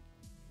new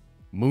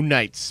Moon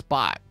Knight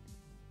spot,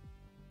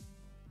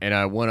 and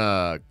I want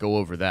to go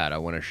over that. I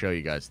want to show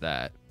you guys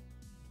that.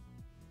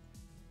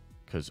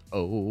 Because,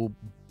 oh,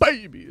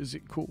 baby, is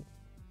it cool.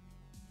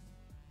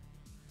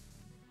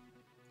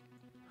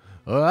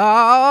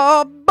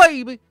 Oh,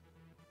 baby.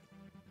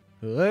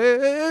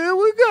 Here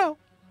we go.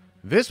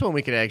 This one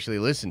we can actually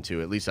listen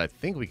to. At least I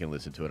think we can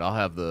listen to it. I'll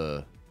have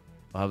the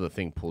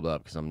thing pulled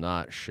up because I'm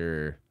not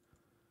sure.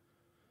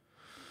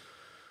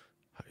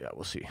 Yeah,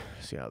 we'll see.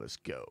 See how this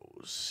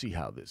goes. See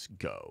how this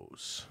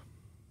goes.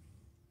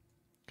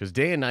 Because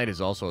Day and Night is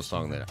also a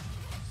song that...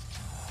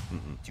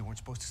 You weren't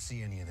supposed to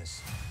see any of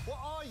this. What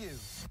are you?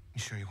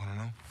 You sure you want to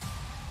know?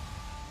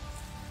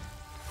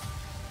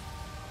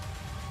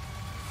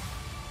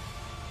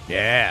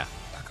 Yeah.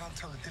 I can't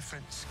tell the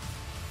difference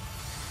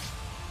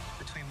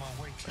between my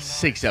waking A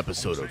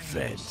 6-episode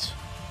event.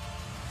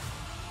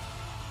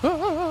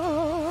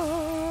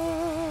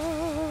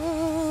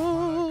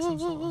 Some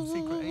sort of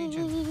secret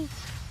agent.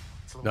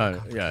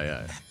 No,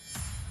 yeah.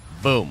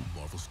 Boom.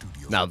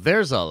 Now,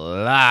 there's a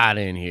lot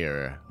in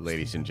here,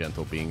 ladies and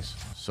gentle beings.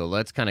 So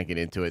let's kind of get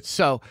into it.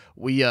 So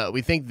we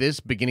think this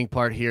beginning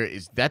part here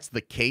that's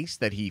the case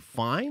that he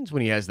finds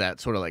when he has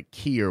that sort of like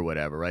key or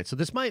whatever, right? So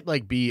this might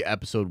like be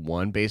episode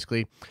 1,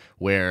 basically,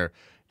 where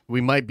we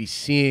might be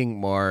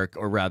seeing Mark,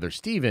 or rather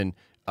Steven,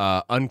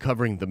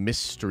 uncovering the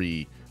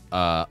mystery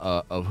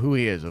of who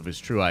he is, of his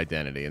true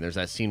identity. And there's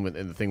that scene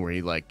in the thing where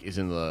he like is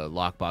in the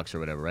lockbox or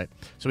whatever, right?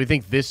 So we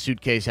think this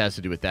suitcase has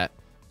to do with that.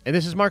 And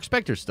this is Mark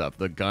Spector stuff,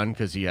 the gun,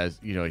 because he has,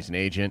 he's an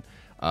agent,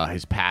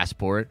 his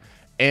passport.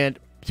 And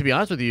to be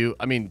honest with you,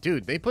 I mean,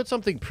 dude, they put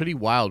something pretty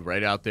wild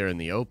right out there in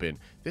the open.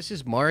 This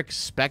is Mark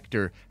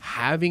Spector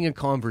having a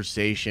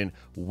conversation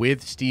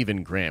with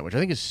Stephen Grant, which I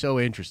think is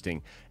so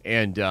interesting.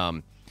 And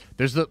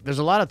there's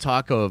a lot of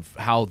talk of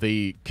how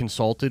they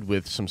consulted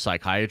with some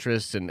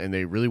psychiatrists, and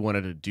they really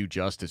wanted to do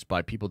justice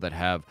by people that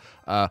have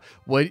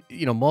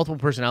multiple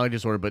personality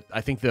disorder, but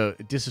I think the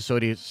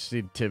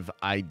dissociative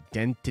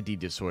identity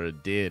disorder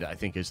I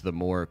think is the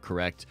more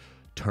correct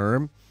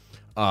term.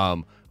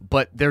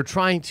 But they're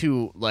trying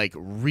to like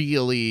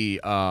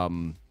really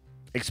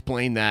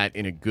explain that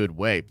in a good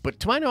way. But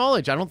to my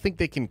knowledge, I don't think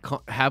they can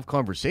have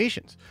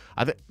conversations.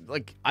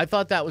 I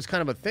thought that was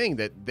kind of a thing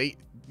that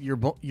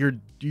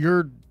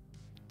your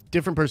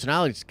different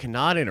personalities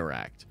cannot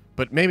interact.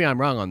 But maybe I'm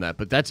wrong on that.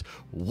 But that's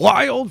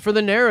wild for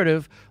the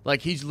narrative.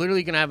 Like, he's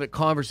literally going to have a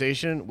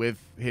conversation with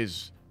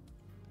his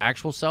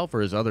actual self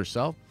or his other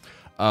self.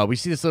 We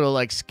see this little,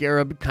 like,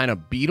 scarab kind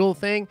of beetle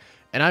thing.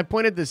 And I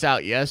pointed this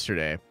out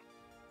yesterday.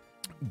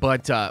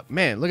 But,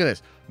 man, look at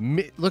this.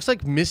 Looks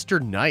like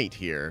Mr. Knight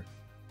here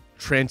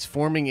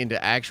transforming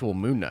into actual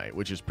Moon Knight,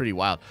 which is pretty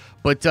wild.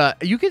 But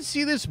you can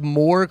see this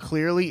more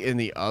clearly in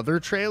the other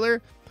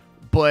trailer.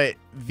 But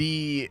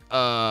the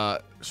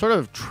sort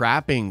of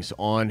trappings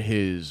on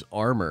his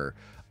armor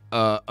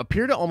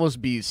appear to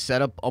almost be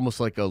set up almost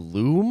like a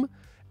loom.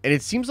 And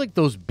it seems like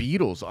those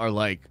beetles are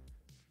like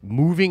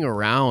moving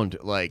around,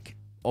 like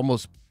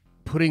almost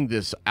putting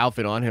this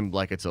outfit on him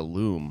like it's a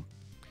loom.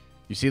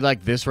 You see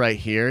like this right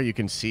here? You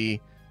can see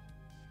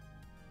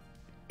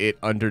it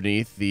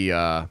underneath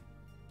the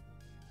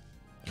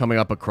coming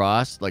up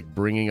across, like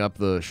bringing up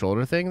the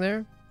shoulder thing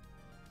there.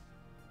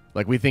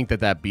 Like, we think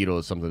that beetle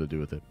has something to do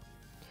with it.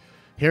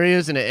 Here he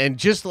is, and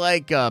just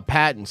like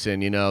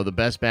Pattinson, the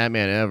best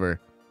Batman ever,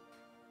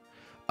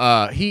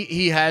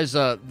 he has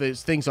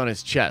these things on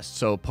his chest.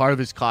 So part of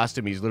his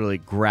costume, he's literally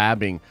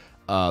grabbing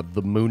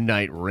the Moon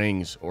Knight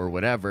rings or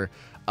whatever.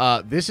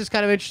 This is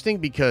kind of interesting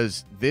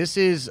because this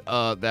is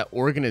that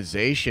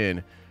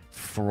organization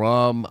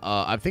from,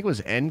 I think it was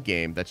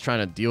Endgame, that's trying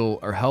to deal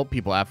or help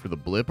people after the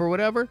blip or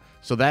whatever.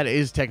 So that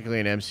is technically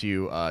an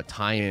MCU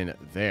tie-in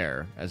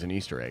there as an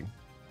Easter egg.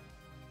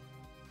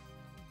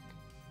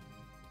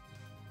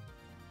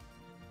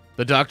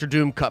 The Dr.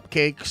 Doom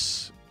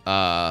cupcakes.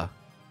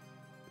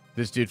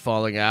 This dude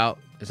falling out.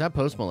 Is that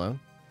Post Malone?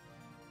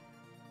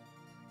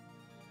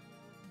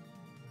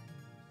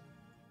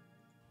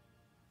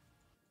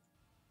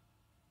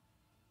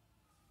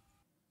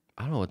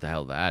 I don't know what the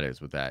hell that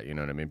is with that. You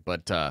know what I mean?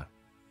 But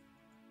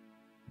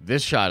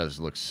this shot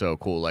looks so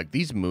cool. Like,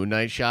 these Moon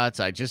Knight shots,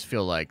 I just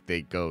feel like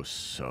they go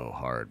so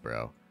hard,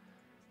 bro.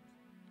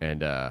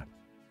 And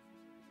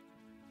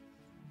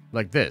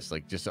like this,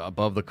 like just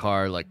above the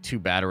car, like 2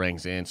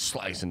 batarangs in,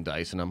 slice and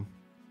dicing them.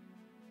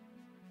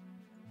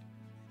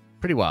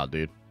 Pretty wild,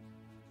 dude.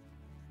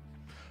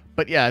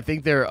 But yeah, I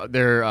think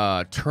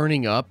they're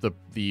turning up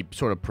the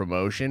sort of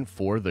promotion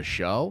for the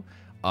show,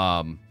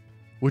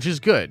 which is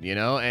good,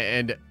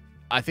 and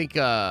I think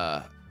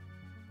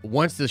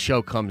once the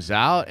show comes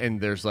out and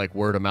there's like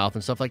word of mouth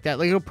and stuff like that,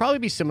 like it'll probably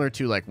be similar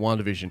to like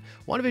WandaVision.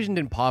 WandaVision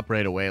didn't pop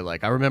right away.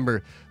 Like, I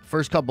remember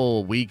first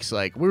couple weeks,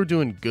 like we were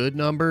doing good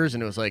numbers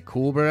and it was like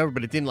cool, whatever,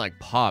 but it didn't like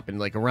pop. And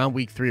like around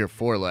week 3 or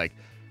 4, like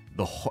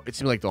it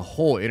seemed like the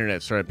whole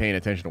internet started paying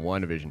attention to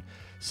WandaVision.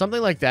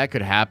 Something like that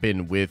could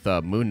happen with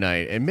Moon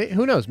Knight, and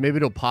who knows, maybe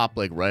it'll pop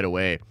like right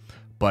away.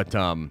 But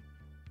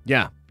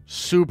yeah,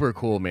 super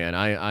cool, man.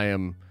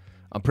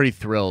 I'm pretty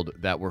thrilled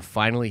that we're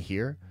finally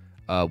here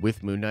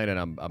with Moon Knight, and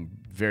I'm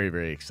very,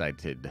 very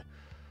excited.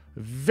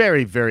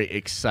 Very, very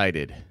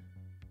excited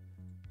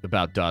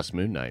about DOS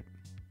Moon Knight.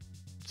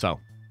 So,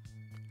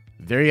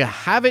 there you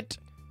have it.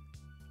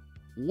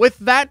 With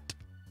that,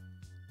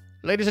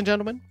 ladies and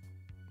gentlemen,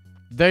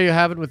 there you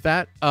have it with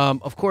that.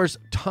 Of course,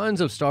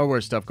 tons of Star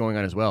Wars stuff going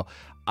on as well.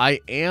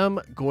 I am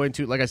going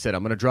to, like I said,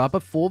 I'm going to drop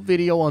a full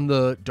video on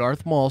the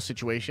Darth Maul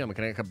situation. I'm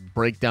going to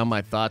break down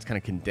my thoughts, kind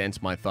of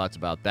condense my thoughts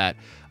about that.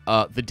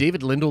 The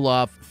David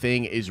Lindelof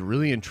thing is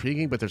really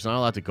intriguing, but there's not a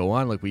lot to go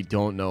on. Like, we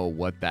don't know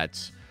what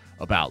that's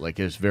about. Like,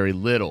 there's very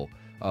little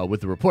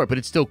with the report, but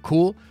it's still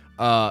cool.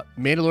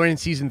 Mandalorian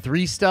Season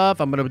 3 stuff.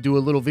 I'm going to do a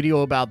little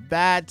video about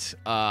that.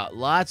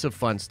 Lots of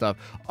fun stuff.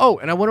 Oh,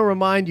 and I want to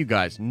remind you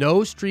guys,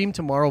 no stream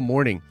tomorrow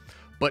morning,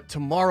 but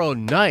tomorrow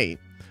night,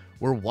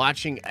 we're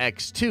watching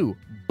X2.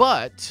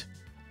 But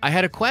I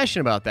had a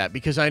question about that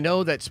because I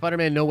know that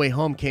Spider-Man No Way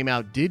Home came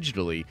out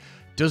digitally.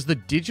 Does the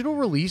digital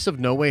release of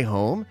No Way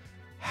Home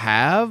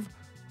have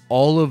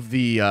all of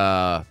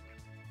the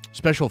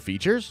special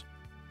features?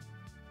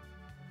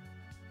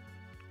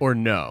 Or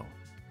no?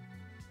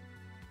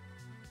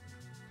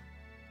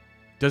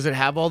 Does it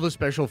have all the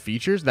special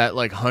features? That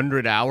like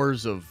 100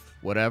 hours of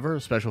whatever,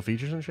 special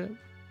features and shit?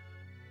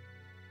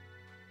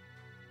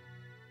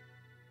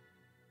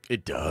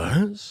 It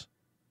does?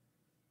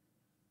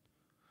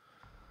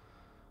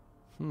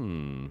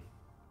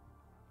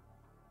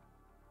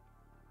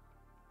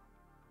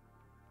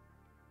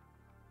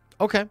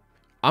 Okay.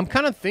 I'm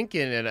kind of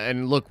thinking,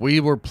 and look,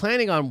 we were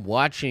planning on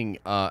watching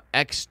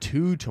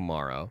X2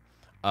 tomorrow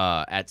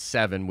at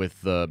 7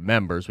 with the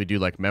members. We do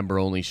like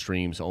member-only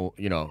streams,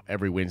 you know,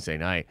 every Wednesday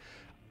night.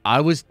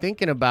 I was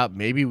thinking about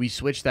maybe we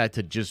switch that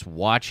to just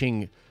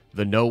watching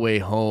the No Way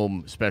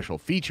Home special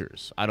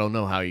features. I don't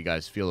know how you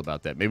guys feel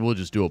about that. Maybe we'll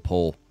just do a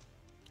poll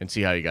and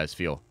see how you guys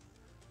feel.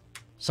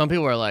 Some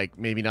people are like,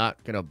 maybe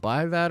not going to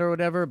buy that or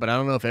whatever, but I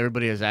don't know if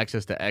everybody has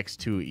access to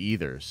X2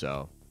 either,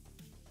 so.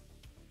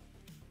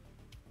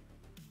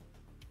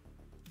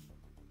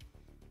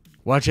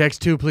 Watch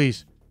X2,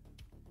 please.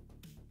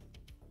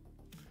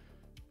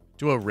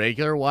 Do a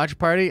regular watch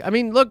party? I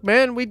mean, look,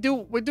 man, we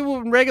do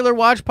regular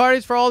watch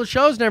parties for all the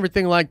shows and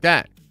everything like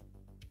that.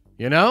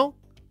 You know?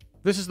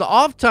 This is the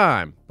off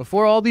time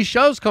before all these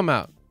shows come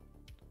out.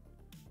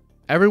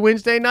 Every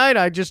Wednesday night,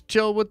 I just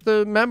chill with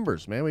the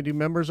members, man. We do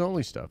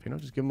members-only stuff, you know?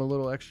 Just give them a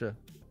little extra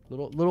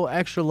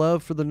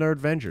love for the Nerd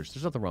Vengers.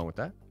 There's nothing wrong with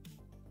that.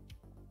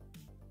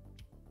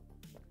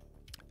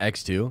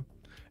 X2?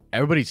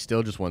 Everybody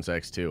still just wants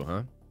X2,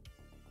 huh?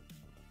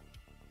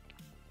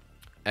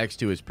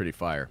 X2 is pretty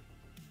fire.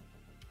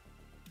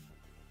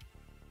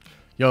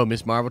 Yo,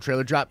 Miss Marvel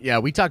trailer drop. Yeah,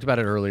 we talked about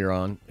it earlier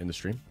on in the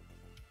stream.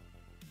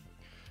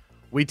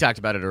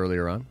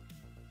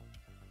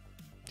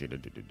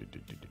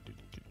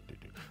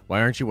 Why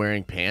aren't you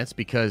wearing pants?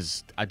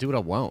 Because I do what I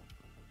want.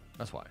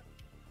 That's why.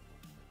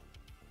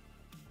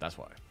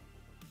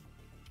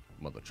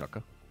 Mother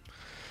trucker.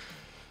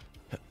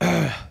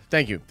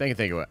 Thank you,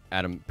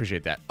 Adam.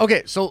 Appreciate that.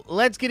 Okay, so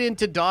let's get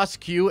into DOS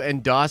Q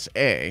and DOS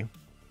A.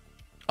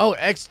 Oh,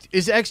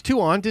 is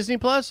X2 on Disney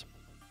Plus?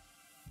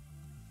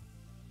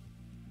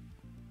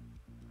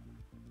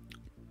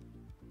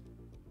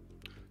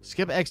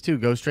 Skip X2,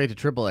 go straight to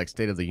Triple X,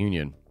 State of the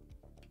Union.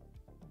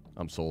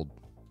 I'm sold.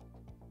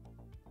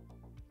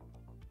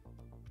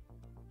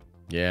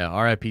 Yeah,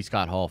 RIP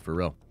Scott Hall, for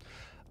real.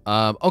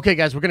 Okay,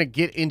 guys, we're going to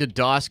get into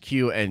DOS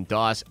Q and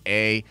DOS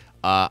A.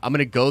 I'm going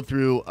to go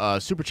through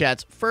Super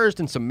Chats first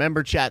and some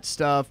member chat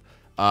stuff,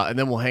 and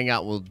then we'll hang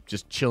out. We'll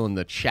just chill in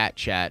the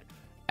chat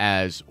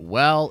as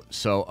well.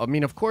 So, I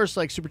mean, of course,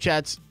 like, Super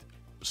Chats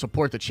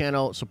support the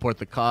channel, support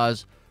the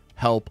cause,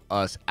 help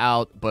us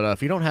out. But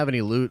if you don't have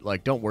any loot,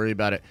 like, don't worry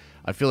about it.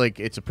 I feel like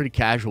it's a pretty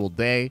casual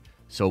day,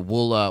 so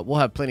we'll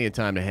have plenty of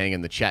time to hang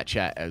in the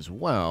chat as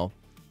well,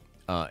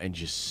 and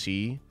just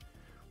see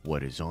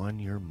what is on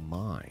your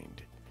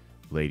mind,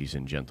 ladies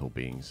and gentle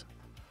beings.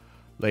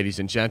 Ladies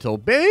and gentle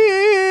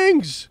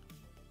beings!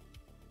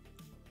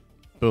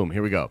 Boom,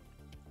 here we go.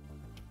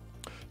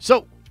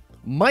 So,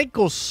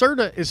 Michael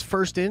Serta is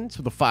first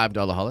into the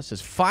 $5 holla.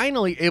 Says,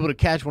 finally able to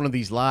catch one of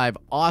these live.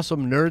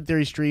 Awesome Nerd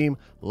Theory stream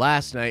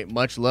last night.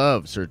 Much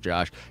love, Sir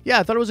Josh. Yeah,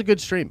 I thought it was a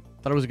good stream.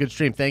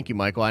 Thank you,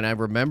 Michael. And I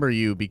remember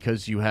you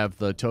because you have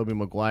the Tobey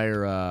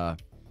Maguire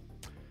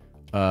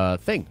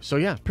thing. So,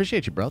 yeah,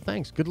 appreciate you, bro.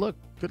 Thanks. Good luck.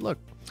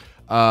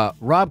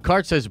 Rob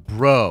Cart says,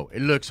 bro,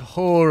 it looks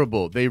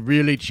horrible. They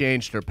really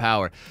changed her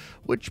power.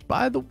 Which,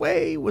 by the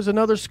way, was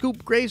another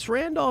scoop Grace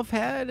Randolph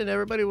had, and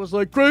everybody was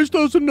like, Grace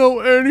doesn't know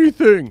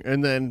anything.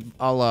 And then,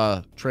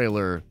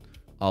 trailer,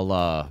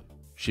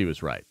 she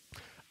was right.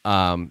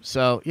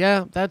 So,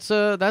 yeah, that's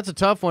a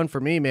tough one for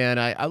me, man.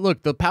 I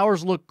look, the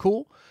powers look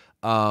cool.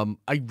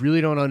 I really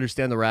don't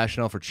understand the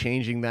rationale for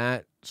changing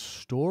that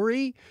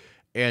story.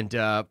 And,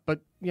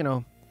 but, you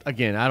know,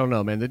 again, I don't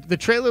know, man. The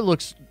trailer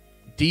looks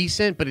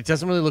decent, but it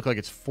doesn't really look like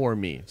it's for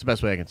me. It's the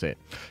best way I can say it.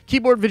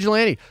 Keyboard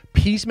Vigilante.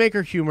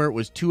 Peacemaker humor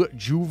was too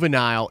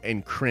juvenile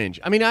and cringe.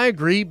 I mean, I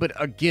agree, but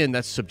again,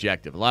 that's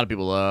subjective. A lot of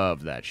people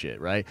love that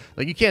shit, right?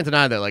 Like, you can't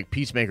deny that, like,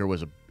 Peacemaker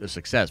was a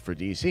success for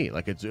DC.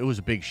 Like, it was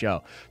a big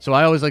show. So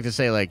I always like to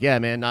say, like, yeah,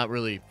 man, not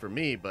really for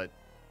me, but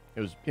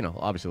it was, you know,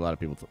 obviously a lot of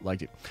people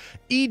liked it.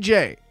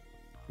 EJ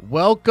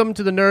Welcome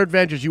to the Nerd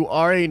Vengers. You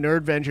are a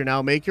Nerd Venger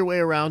now. Make your way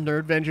around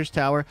Nerd Vengers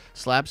Tower.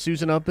 Slap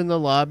Susan up in the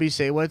lobby.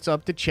 Say what's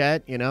up to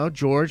Chet. You know,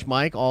 George,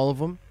 Mike, all of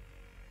them.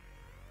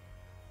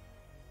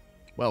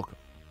 Welcome.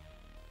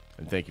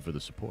 And thank you for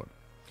the support.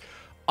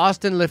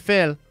 Austin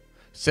Lefel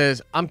says,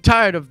 I'm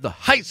tired of the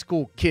high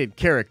school kid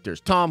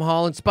characters. Tom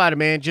Holland,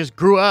 Spider-Man just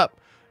grew up,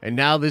 and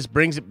now this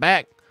brings it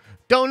back.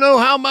 Don't know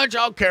how much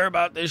I'll care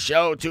about this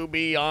show, to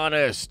be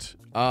honest.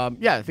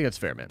 Yeah, I think that's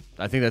fair, man.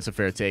 I think that's a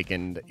fair take.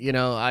 And, you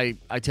know, I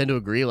tend to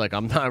agree. Like,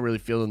 I'm not really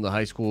feeling the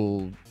high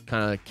school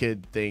kind of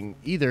kid thing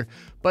either.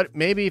 But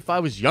maybe if I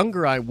was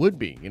younger, I would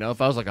be. You know,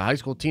 if I was like a high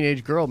school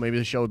teenage girl, maybe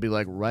the show would be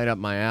like right up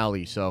my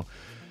alley. So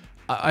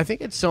I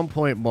think at some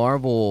point,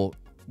 Marvel,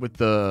 with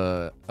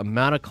the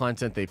amount of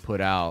content they put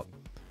out,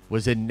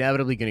 was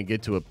inevitably going to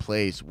get to a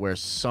place where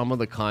some of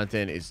the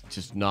content is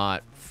just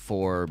not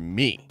for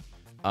me.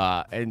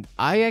 And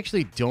I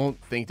actually don't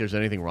think there's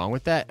anything wrong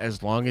with that,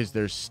 as long as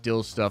there's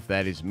still stuff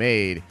that is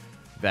made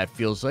that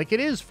feels like it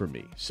is for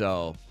me.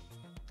 So,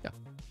 yeah,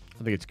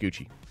 I think it's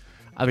Gucci.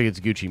 I think it's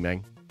Gucci,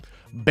 man.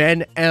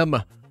 Ben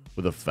M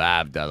with a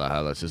 $5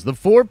 holla says, the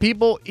four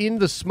people in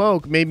the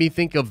smoke made me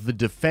think of the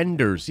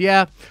Defenders.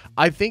 Yeah,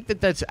 I think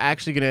that's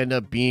actually going to end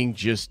up being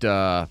just,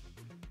 there's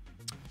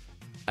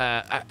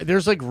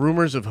like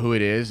rumors of who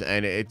it is,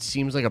 and it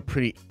seems like a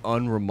pretty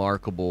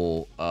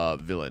unremarkable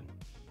villain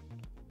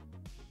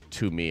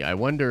to me. I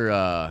wonder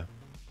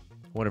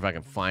if I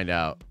can find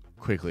out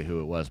quickly who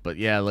it was. But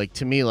yeah, like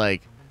to me,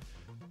 like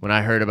when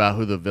I heard about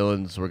who the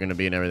villains were going to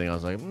be and everything, I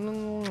was like,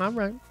 I'm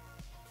right.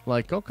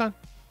 Like, okay,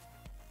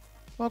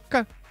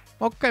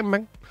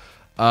 man.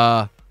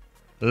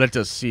 Let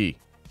us see.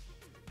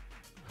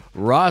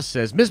 Ross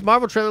says, Miss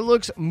Marvel trailer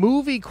looks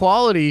movie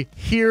quality.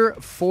 Here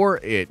for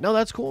it. No,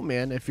 that's cool,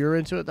 man. If you're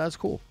into it, that's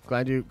cool.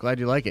 Glad you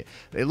like it.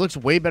 It looks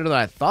way better than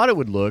I thought it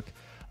would look.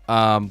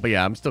 But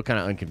yeah, I'm still kind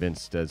of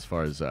unconvinced as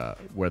far as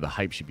where the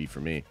hype should be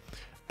for me.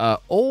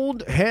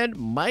 Old Head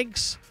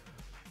Mike's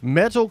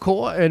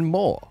Metalcore and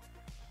more.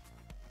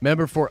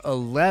 Member for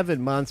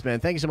 11 months, man.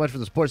 Thank you so much for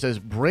the support. Says,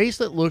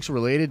 bracelet looks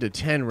related to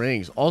 10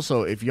 rings.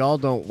 Also, if y'all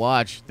don't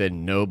watch,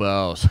 then no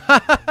bells.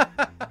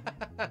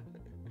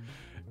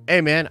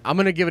 Hey, man, I'm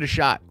going to give it a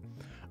shot.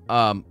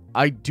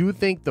 I do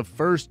think the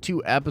first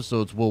 2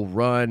 episodes will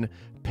run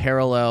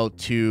parallel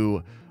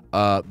to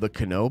the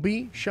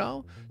Kenobi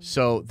show.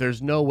 So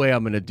there's no way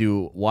I'm going to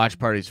do watch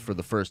parties for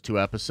the first 2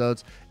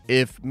 episodes.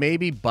 If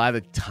maybe by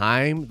the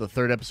time the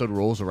 3rd episode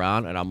rolls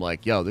around and I'm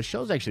like, yo, this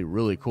show's actually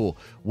really cool,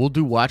 we'll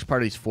do watch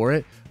parties for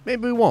it.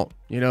 Maybe we won't.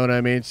 You know what I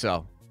mean?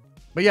 So,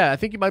 but yeah, I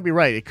think you might be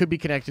right. It could be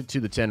connected to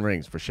the 10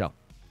 rings for sure.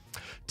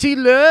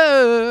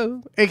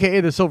 T-Love,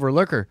 a.k.a. the Silver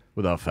Lurker,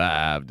 with a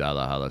 $5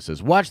 holla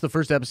says, watch the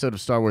first episode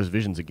of Star Wars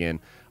Visions again.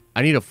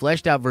 I need a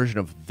fleshed out version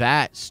of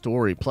that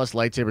story. Plus,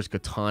 lightsabers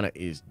katana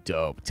is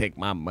dope. Take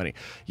my money.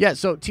 Yeah,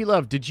 so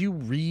T-Love, did you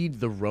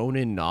read the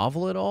Ronin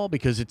novel at all?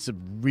 Because it's a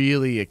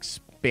really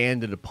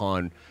expanded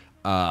upon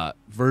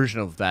version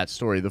of that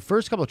story. The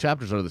first couple of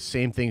chapters are the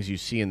same things you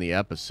see in the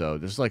episode.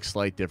 There's like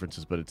slight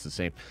differences, but it's the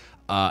same.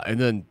 And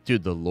then,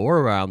 dude, the lore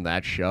around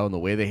that show and the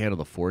way they handle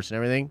the Force and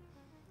everything,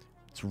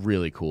 it's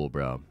really cool,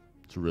 bro.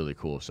 It's really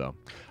cool. So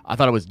I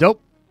thought it was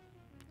dope.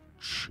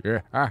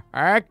 Check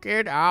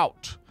it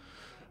out.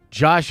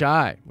 Josh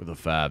I with a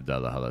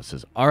 $5 holla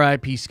says,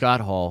 R.I.P.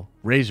 Scott Hall,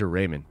 Razor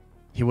Raymond.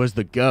 He was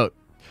the GOAT.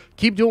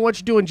 Keep doing what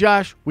you're doing,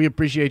 Josh. We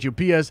appreciate you.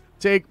 P.S.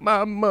 Take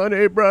my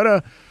money,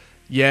 brother.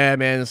 Yeah,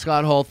 man, the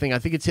Scott Hall thing, I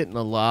think it's hitting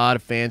a lot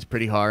of fans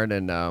pretty hard.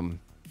 And,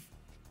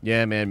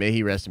 yeah, man, may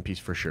he rest in peace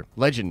for sure.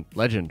 Legend.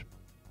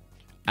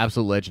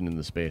 Absolute legend in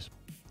the space.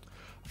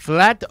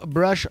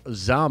 Flatbrush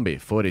Zombie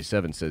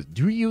 47 says,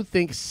 do you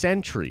think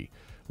Sentry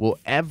will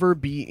ever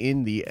be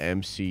in the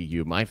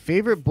MCU? My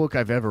favorite book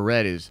I've ever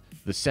read is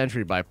The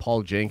Sentry by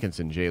Paul Jenkins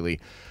and Jay Lee.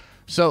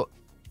 So,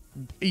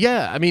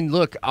 yeah, I mean,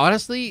 look,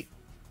 honestly,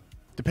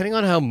 depending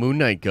on how Moon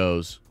Knight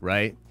goes,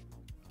 right,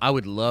 I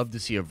would love to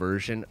see a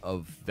version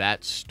of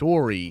that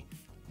story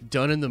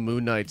done in the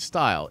Moon Knight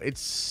style.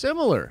 It's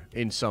similar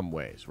in some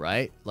ways,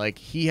 right? Like,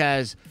 he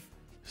has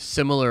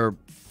similar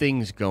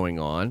things going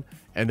on,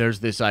 and there's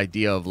this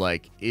idea of,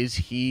 like, is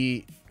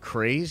he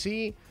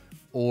crazy,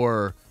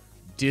 or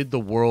did the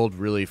world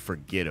really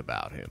forget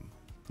about him?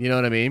 You know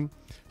what I mean?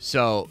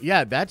 So,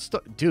 yeah,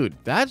 dude,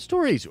 that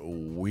story's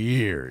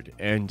weird,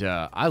 and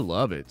I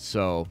love it.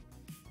 So,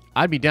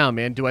 I'd be down,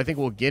 man. Do I think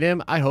we'll get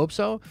him? I hope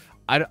so.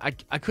 I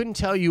couldn't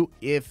tell you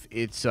if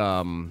it's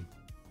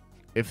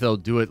if they'll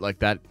do it like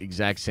that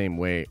exact same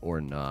way or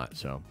not.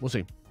 So, we'll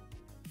see.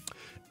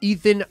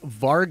 Ethan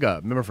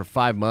Varga, member for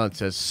 5 months,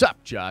 says,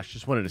 sup, Josh?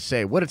 Just wanted to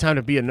say, what a time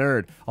to be a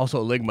nerd.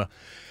 Also, Ligma.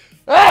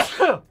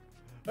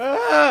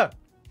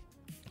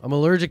 I'm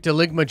allergic to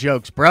Ligma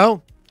jokes,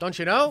 bro. Don't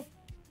you know?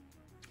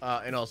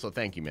 And also,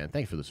 thank you, man.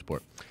 Thank you for the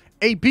support.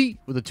 AP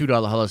with a $2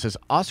 hello says,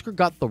 Oscar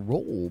got the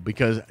role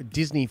because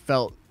Disney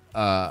felt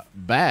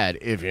bad.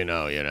 If you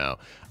know, you know.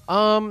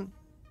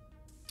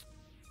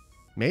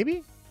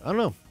 Maybe? I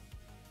don't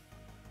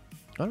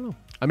know.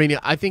 I mean,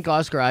 I think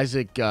Oscar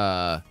Isaac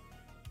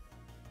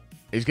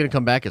is going to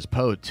come back as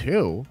Poe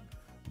too,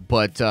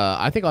 But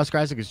I think Oscar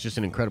Isaac is just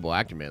an incredible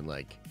actor, man.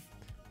 Like,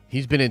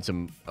 he's been in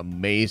some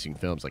amazing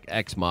films. Like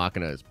Ex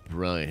Machina is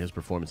brilliant. His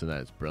performance in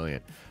that is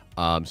brilliant.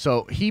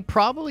 So he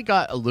probably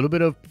got a little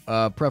bit of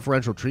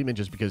preferential treatment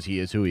just because he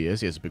is who he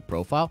is. He has a big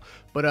profile.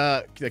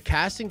 But the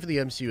casting for the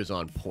MCU is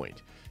on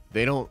point.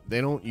 They don't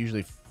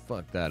usually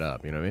fuck that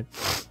up. You know what I mean?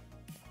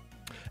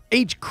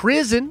 H.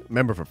 Crizzen,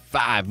 member for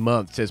 5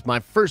 months, says, my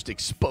first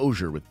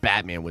exposure with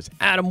Batman was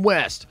Adam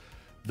West.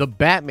 The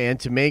Batman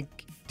to me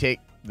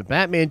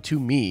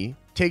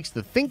takes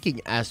the thinking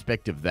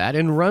aspect of that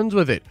and runs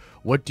with it.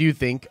 What do you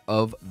think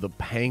of the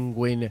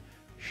Penguin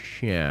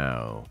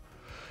show?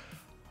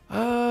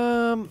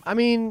 I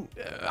mean,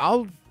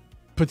 I'll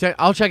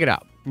check it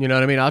out. You know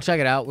what I mean? I'll check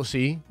it out. We'll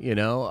see. You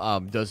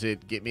know, does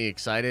it get me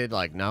excited?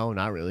 Like, no,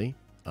 not really.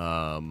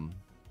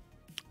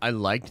 I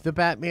liked the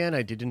Batman.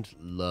 I didn't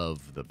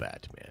love the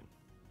Batman.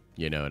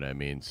 You know what I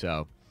mean?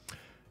 So,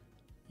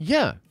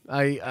 yeah,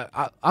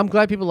 I'm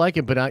glad people like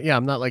it, but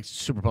I'm not like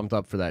super pumped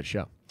up for that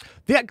show.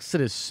 The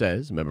Exodus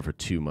says, member for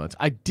 2 months,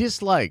 I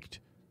disliked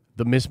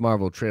the Miss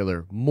Marvel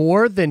trailer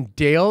more than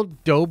Dale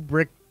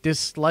Dobrik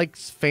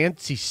dislikes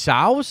Fancy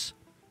Sauce.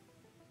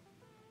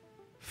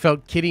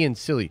 Felt kiddie and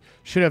silly.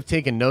 Should have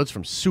taken notes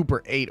from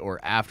Super 8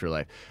 or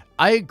Afterlife.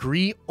 I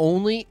agree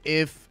only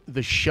if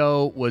the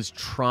show was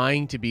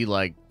trying to be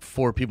like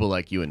for people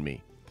like you and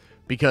me.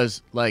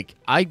 Because, like,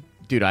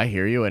 dude, I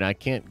hear you, and I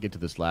can't get to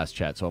this last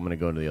chat, so I'm going to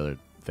go into the other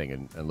thing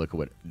and look at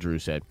what Drew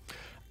said.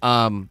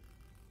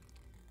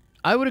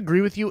 I would agree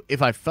with you if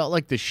I felt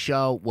like the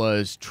show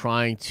was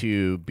trying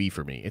to be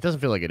for me. It doesn't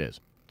feel like it is.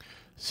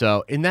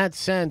 So, in that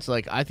sense,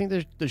 like, I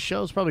think the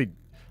show's probably,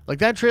 like,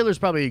 that trailer's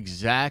probably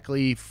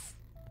exactly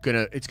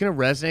it's gonna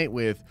resonate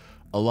with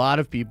a lot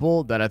of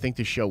people that I think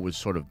the show was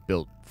sort of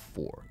built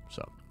for.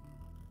 So,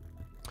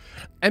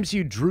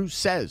 MCU Drew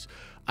says,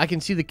 I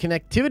can see the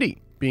connectivity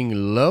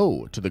being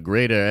low to the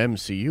greater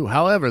MCU.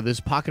 However, this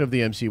pocket of the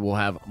MCU will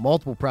have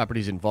multiple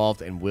properties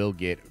involved and will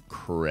get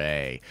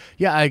cray.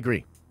 Yeah, I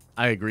agree.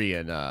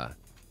 And I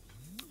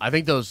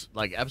think those,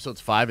 like,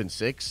 episodes 5 and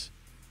 6,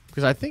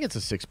 because I think it's a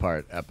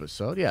 6-part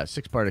episode. Yeah,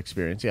 6-part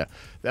experience. Yeah,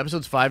 the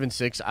episodes 5 and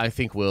 6, I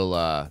think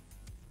will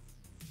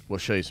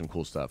show you some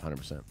cool stuff.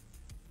 100%.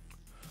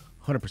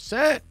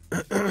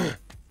 100%.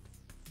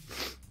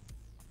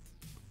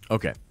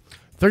 Okay.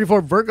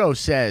 34 Virgo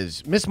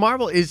says, Miss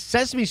Marvel is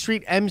Sesame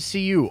Street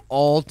MCU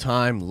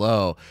all-time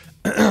low.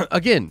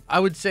 Again, I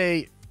would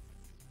say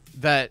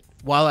that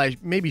while I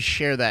maybe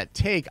share that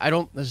take, I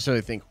don't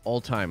necessarily think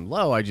all-time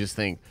low. I just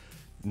think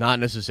not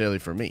necessarily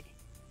for me,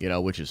 you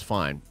know, which is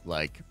fine.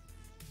 Like,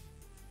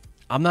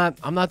 I'm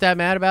not that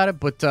mad about it,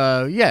 but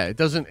yeah,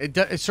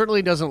 it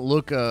certainly doesn't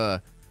look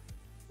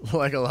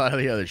like a lot of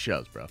the other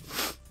shows, bro.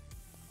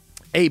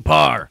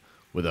 A-Par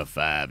with a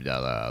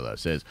 $5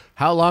 says,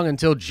 how long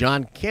until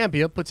John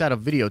Campea puts out a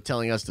video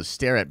telling us to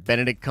stare at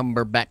Benedict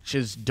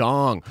Cumberbatch's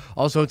dong?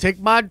 Also, take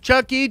my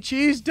Chuck E.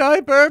 Cheese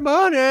diaper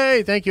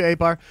money. Thank you,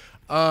 A-Par.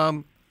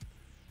 How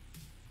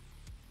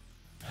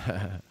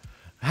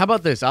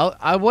about this?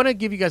 I want to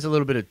give you guys a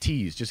little bit of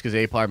tease just because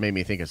A-Par made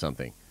me think of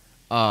something.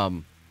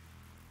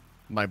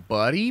 My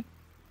buddy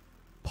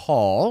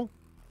Paul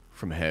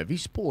from Heavy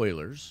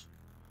Spoilers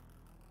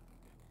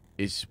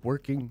is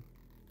working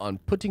on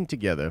putting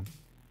together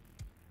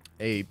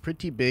a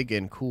pretty big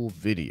and cool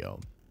video.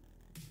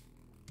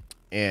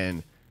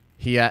 And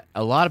a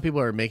lot of people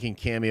are making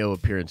cameo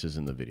appearances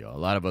in the video. A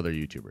lot of other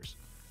YouTubers.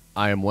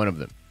 I am one of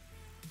them.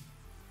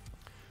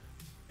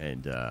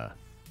 And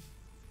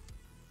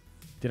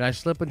did I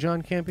slip a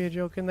John Campea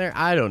joke in there?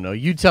 I don't know.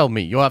 You tell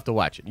me. You'll have to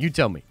watch it. You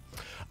tell me.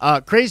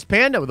 Crazed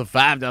Panda with a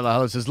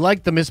 $5 says,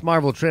 like the Miss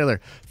Marvel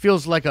trailer,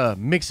 feels like a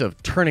mix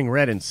of Turning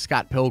Red and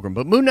Scott Pilgrim,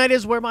 but Moon Knight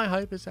is where my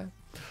hype is at.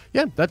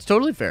 Yeah, that's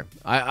totally fair.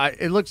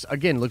 It looks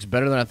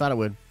better than I thought it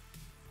would.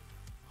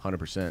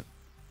 100%.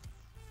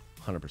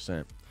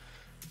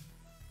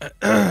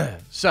 100%.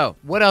 So,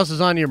 what else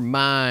is on your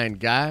mind,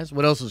 guys?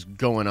 What else is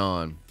going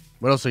on?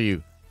 What else are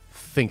you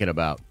thinking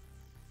about?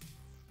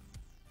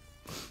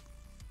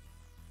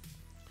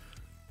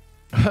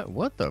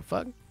 What the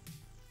fuck?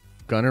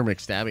 Gunner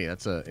McStabby.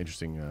 That's an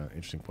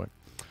interesting point.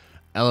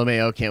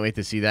 LMAO, can't wait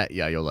to see that.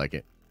 Yeah, you'll like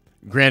it.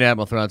 Grand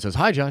Admiral Thrawn says,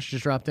 hi, Josh.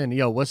 Just dropped in.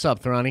 Yo, what's up,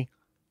 Thrawny?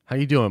 How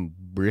you doing,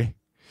 breh?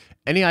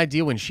 Any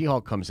idea when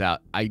She-Hulk comes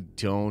out? I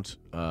don't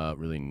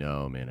really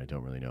know, man. I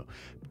don't really know.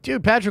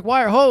 Dude, Patrick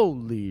Wire,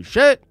 holy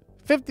shit.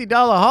 $50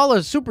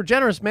 holla, super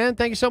generous, man.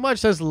 Thank you so much.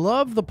 Says,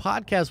 love the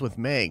podcast with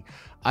Meg.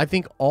 I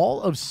think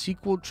all of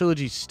sequel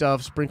trilogy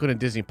stuff sprinkled in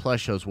Disney Plus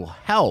shows will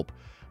help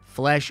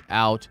flesh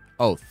out.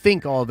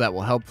 Think all of that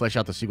will help flesh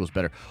out the sequels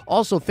better.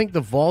 Also, think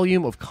the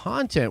volume of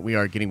content we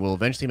are getting will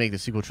eventually make the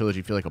sequel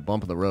trilogy feel like a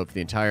bump in the road for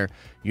the entire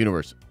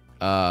universe.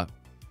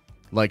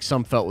 Like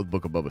some felt with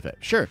Book of Boba Fett.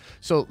 Sure.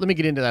 So let me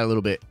get into that a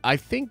little bit. I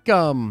think,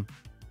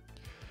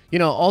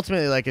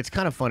 ultimately, like, it's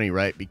kind of funny,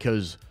 right?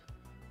 Because,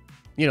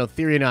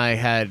 Theory and I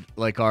had,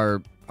 like,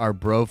 our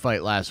bro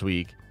fight last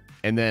week.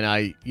 And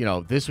then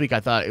this week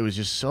I thought it was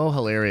just so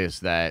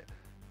hilarious that,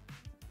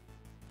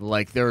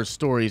 like there are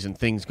stories and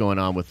things going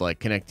on with like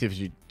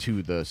connectivity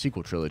to the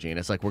sequel trilogy, and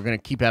it's like we're gonna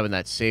keep having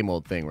that same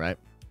old thing, right?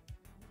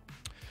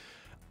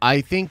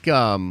 I think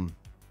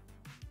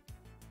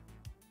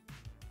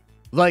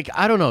like,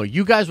 I don't know,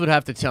 you guys would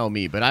have to tell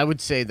me, but I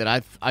would say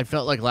that I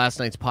felt like last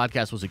night's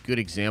podcast was a good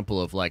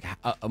example of like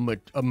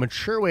a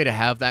mature way to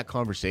have that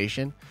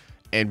conversation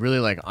and really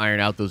like iron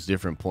out those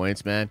different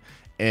points, man.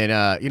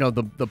 And, you know,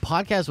 the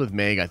podcast with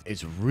Meg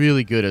is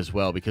really good as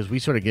well because we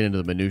sort of get into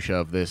the minutia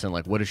of this and,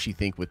 like, what does she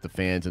think with the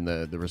fans and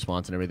the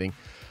response and everything.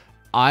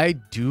 I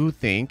do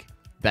think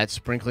that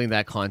sprinkling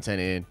that content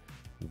in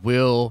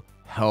will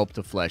help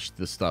to flesh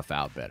the stuff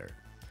out better.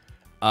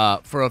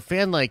 For a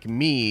fan like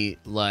me,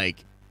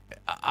 like,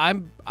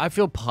 I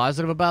feel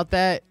positive about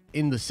that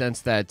in the sense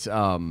that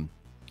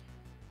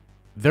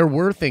there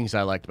were things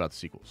I liked about the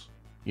sequels,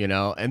 you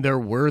know, and there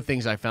were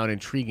things I found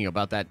intriguing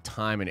about that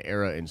time and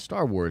era in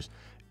Star Wars.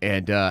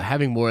 And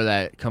having more of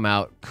that come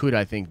out could,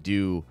 I think,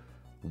 do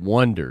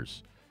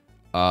wonders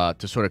to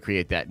sort of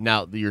create that.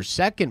 Now, your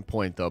second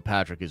point, though,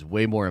 Patrick, is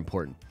way more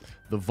important.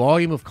 The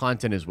volume of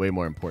content is way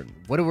more important.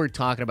 What are we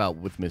talking about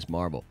with Ms.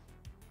 Marvel?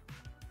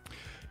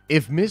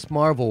 If Ms.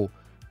 Marvel,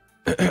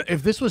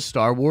 if this was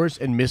Star Wars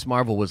and Ms.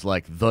 Marvel was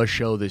like the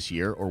show this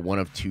year or one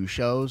of 2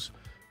 shows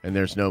and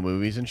there's no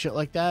movies and shit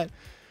like that,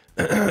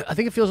 I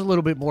think it feels a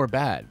little bit more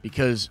bad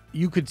because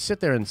you could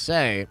sit there and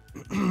say,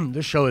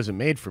 this show isn't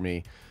made for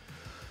me.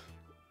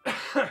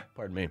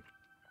 Pardon me.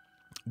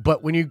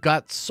 But when you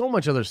got so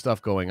much other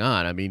stuff going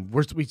on, I mean,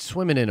 we're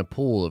swimming in a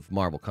pool of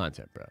Marvel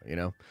content, bro, you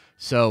know?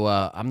 So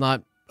I'm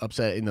not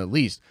upset in the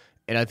least.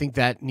 And I think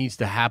that needs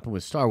to happen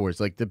with Star Wars.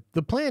 Like,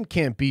 the plan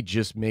can't be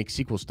just make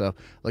sequel stuff.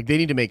 Like, they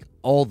need to make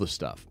all the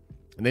stuff.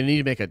 And they need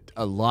to make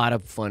a lot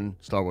of fun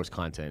Star Wars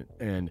content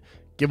and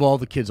give all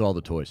the kids all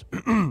the toys.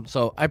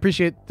 So I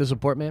appreciate the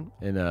support, man.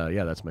 And,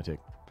 yeah, that's my take.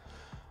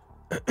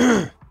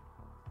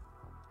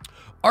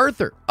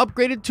 Arthur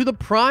upgraded to the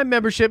Prime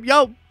membership.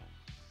 Yo,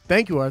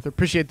 thank you, Arthur.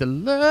 Appreciate the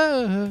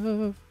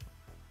love.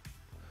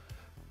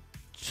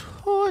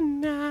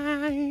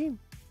 Tonight.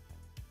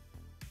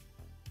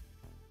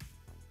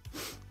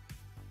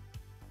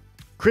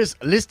 Chris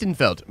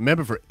Listenfeld,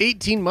 member for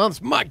 18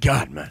 months. My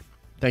God, man.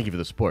 Thank you for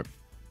the support.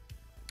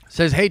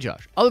 Says, hey,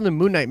 Josh, other than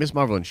Moon Knight, Ms.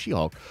 Marvel, and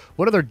She-Hulk,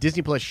 what other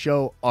Disney Plus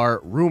show are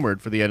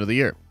rumored for the end of the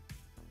year?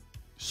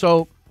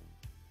 So,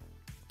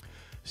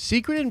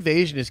 Secret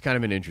Invasion is kind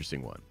of an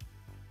interesting one.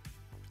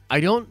 I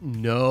don't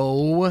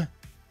know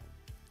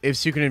if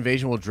Secret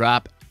Invasion will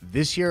drop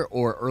this year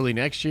or early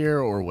next year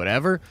or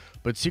whatever,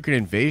 but Secret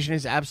Invasion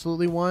is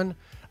absolutely one.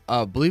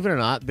 Believe it or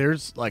not,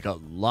 there's like a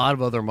lot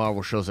of other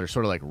Marvel shows that are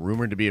sort of like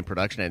rumored to be in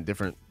production at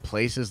different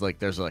places. Like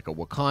there's like a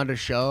Wakanda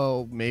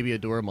show, maybe a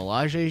Dora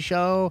Milaje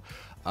show.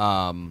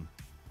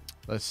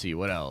 Let's see,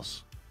 what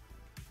else?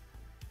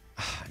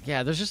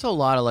 Yeah, there's just a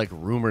lot of like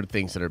rumored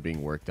things that are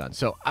being worked on.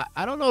 So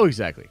I don't know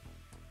exactly.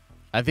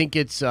 I think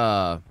it's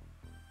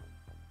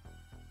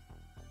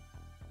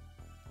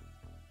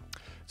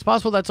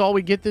possible that's all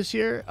we get this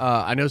year.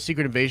 I know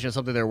Secret Invasion is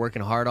something they're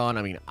working hard on.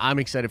 I mean, I'm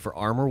excited for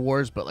Armor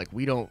Wars, but like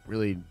we don't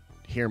really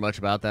hear much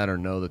about that or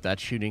know that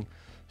that's shooting.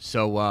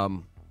 So,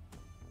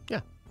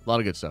 yeah, a lot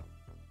of good stuff.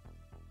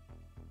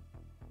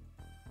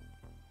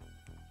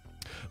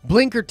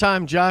 Blinker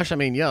time, Josh. I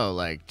mean, yo,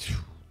 like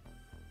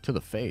to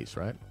the face,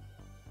 right?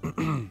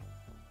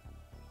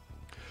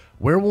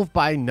 Werewolf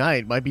by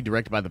Night might be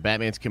directed by the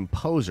Batman's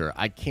composer.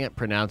 I can't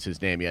pronounce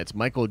his name yet. It's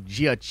Michael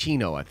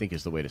Giacchino, I think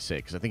is the way to say it,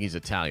 because I think he's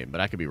Italian,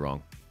 but I could be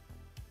wrong.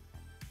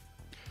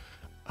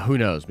 Who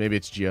knows? Maybe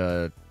it's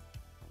Giacchino.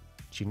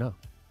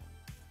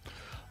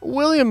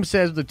 William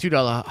says, the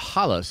 $2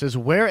 holla, says,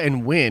 where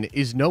and when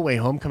is No Way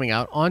Home coming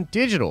out on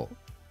digital?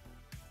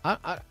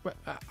 I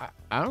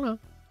don't know.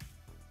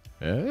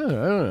 I don't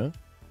know.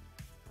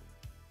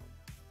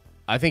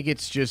 I think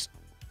it's just...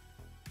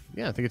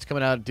 Yeah, I think it's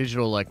coming out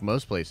digital like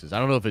most places. I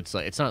don't know if it's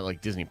like it's not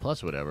like Disney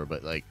Plus or whatever,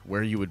 but like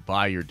where you would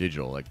buy your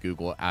digital, like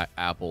Google,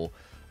 Apple,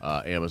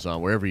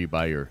 Amazon, wherever you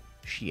buy your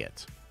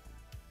shit.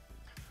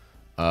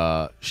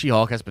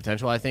 She-Hulk has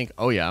potential, I think.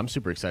 Oh yeah, I'm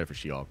super excited for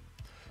She-Hulk.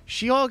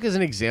 She-Hulk is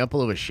an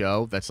example of a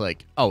show that's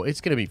like, oh,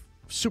 it's gonna be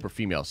super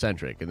female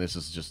centric, and this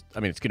is just, I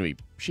mean, it's gonna be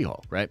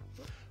She-Hulk, right?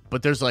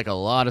 But there's like a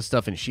lot of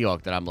stuff in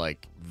She-Hulk that I'm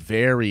like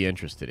very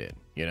interested in,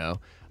 you know.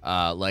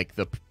 Like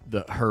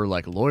her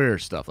like lawyer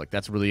stuff, like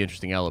that's a really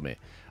interesting element.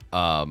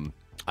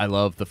 I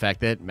love the fact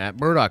that Matt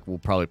Murdock will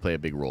probably play a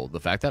big role. The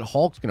fact that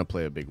Hulk's gonna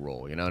play a big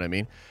role. You know what I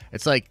mean?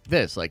 It's like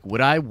this. Like,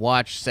 would I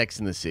watch Sex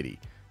in the City?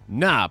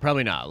 Nah,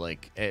 probably not.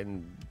 Like,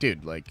 and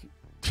dude, like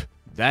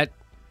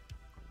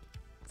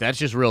that's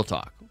just real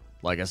talk.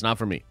 Like, it's not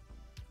for me.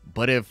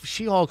 But if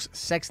She-Hulk's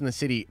Sex in the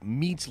City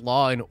meets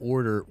Law and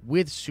Order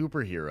with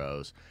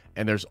superheroes,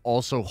 and there's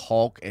also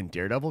Hulk and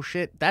Daredevil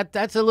shit,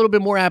 that's a little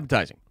bit more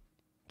appetizing.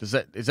 Is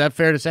that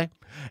fair to say?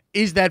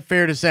 Is that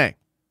fair to say?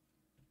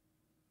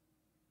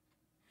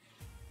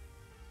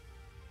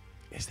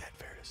 Is that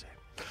fair to say?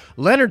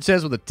 Leonard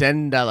says with a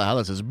 $10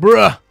 holla, says,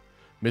 bruh,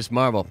 Miss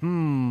Marvel.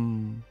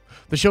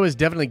 The show is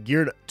definitely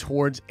geared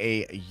towards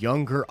a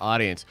younger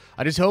audience.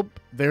 I just hope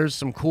there's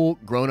some cool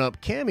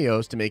grown-up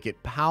cameos to make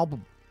it palatable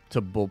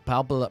for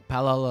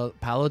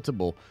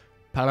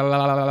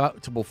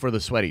the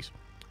sweaties.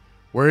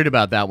 Worried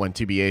about that one,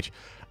 TBH.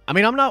 I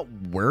mean, I'm not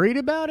worried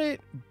about it,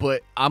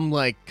 but I'm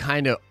like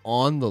kind of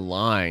on the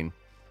line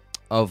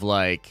of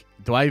like,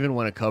 do I even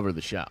want to cover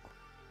the show?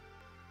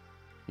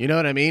 You know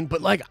what I mean?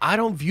 But like, I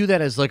don't view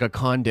that as like a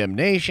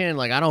condemnation.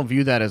 Like, I don't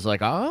view that as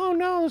like, oh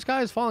no, this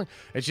guy is falling.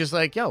 It's just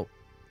like, yo,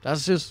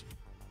 that's just,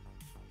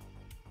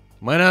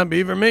 might not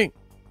be for me.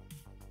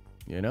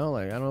 You know,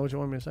 like, I don't know what you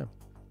want me to say.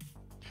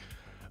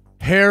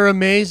 Hair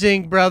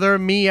amazing, brother.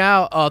 Me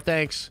out. Oh,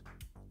 thanks.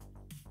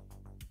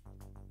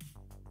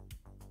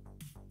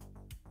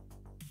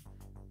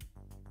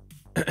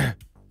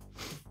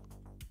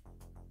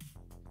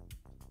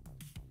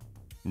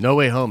 No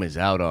Way Home is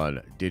out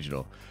on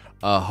digital.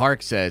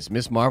 Hark says,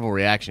 Miss Marvel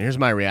reaction. Here's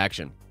my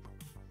reaction.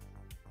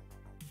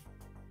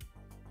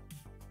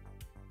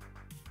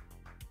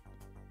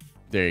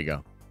 There you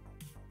go.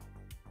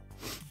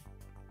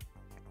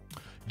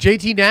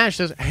 JT Nash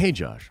says, hey,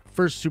 Josh,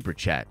 first super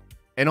chat.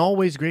 And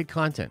always great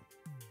content.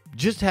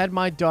 Just had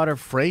my daughter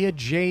Freya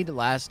Jade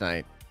last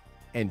night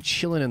and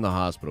chilling in the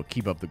hospital.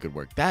 Keep up the good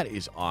work. That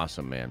is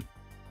awesome, man.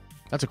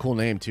 That's a cool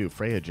name, too.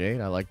 Freya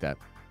Jade. I like that.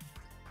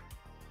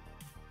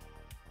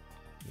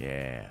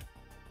 Yeah.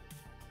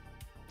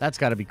 That's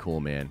got to be cool,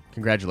 man.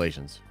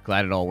 Congratulations.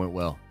 Glad it all went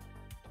well.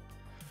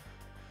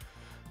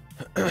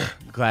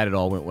 Glad it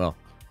all went well.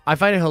 I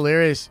find it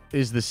hilarious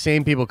is the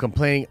same people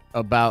complaining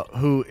about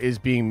who is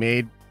being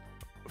made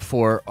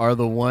for are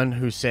the one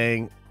who's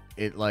saying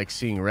it like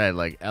seeing red,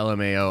 like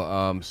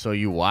LMAO. So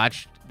you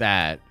watched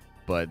that,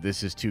 but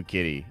this is too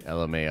kiddie.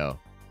 LMAO.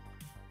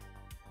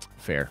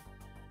 Fair.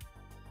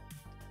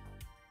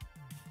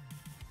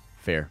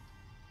 Fair.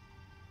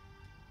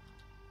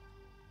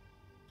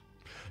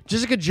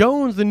 Jessica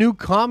Jones, the new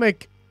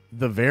comic,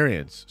 The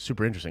Variants.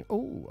 Super interesting.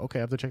 Oh, okay.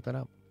 I have to check that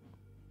out.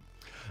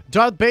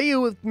 Darth Bayu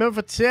with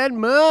member for 10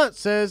 months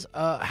says,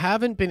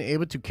 haven't been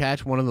able to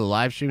catch one of the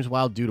live streams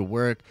while due to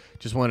work.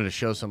 Just wanted to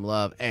show some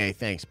love. Hey,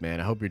 thanks, man.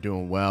 I hope you're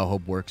doing well.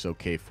 Hope work's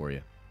okay for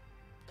you.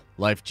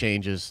 Life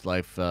changes.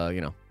 Life,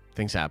 you know,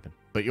 things happen.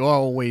 But you're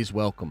always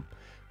welcome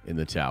in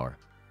the tower.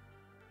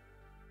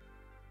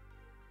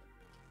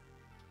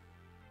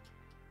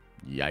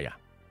 Yeah.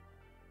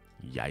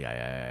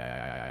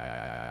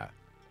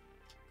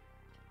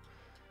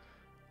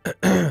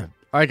 All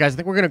right, guys. I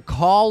think we're going to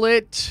call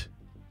it.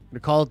 I'm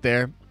going to call it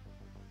there.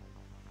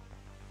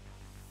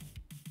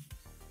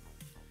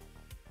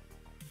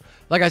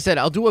 Like I said,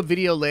 I'll do a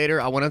video later.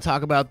 I want to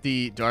talk about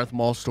the Darth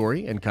Maul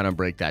story and kind of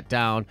break that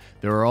down.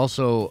 There are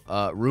also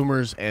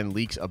rumors and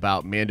leaks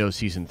about Mando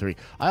Season 3.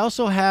 I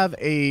also have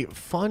a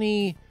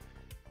funny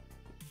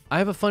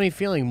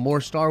feeling more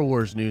Star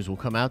Wars news will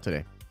come out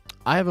today.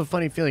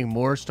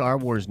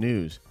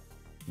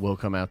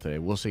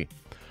 We'll see.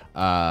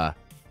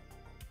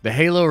 The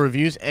Halo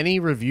reviews. Any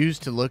reviews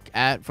to look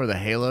at for the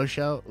Halo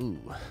show?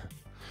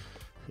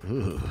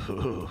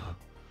 Ooh.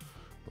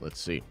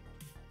 Let's see.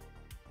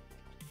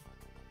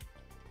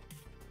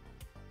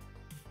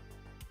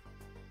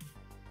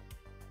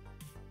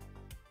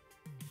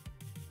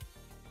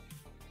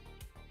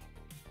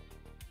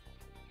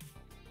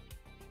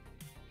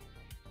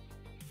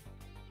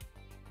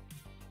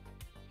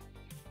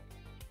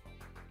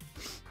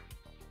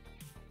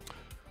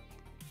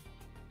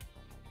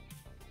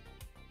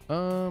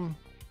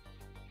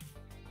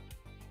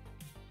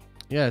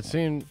 Yeah,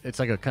 it's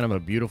like a kind of a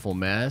beautiful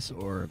mess,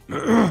 or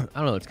I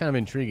don't know. It's kind of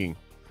intriguing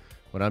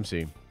what I'm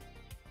seeing.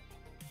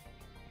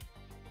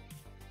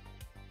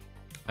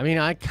 I mean,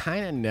 I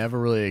kind of never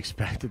really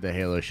expected the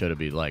Halo show to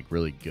be like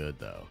really good,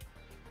 though.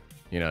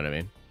 You know what I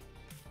mean?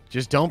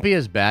 Just don't be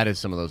as bad as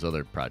some of those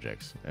other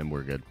projects, and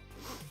we're good.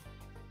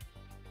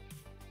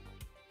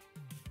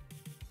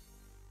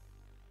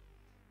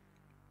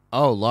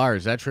 Oh, Lars,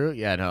 is that true?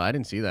 Yeah, no, I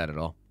didn't see that at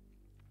all.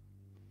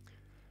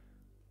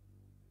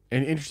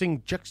 An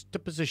interesting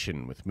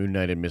juxtaposition with Moon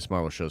Knight and Miss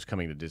Marvel shows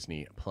coming to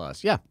Disney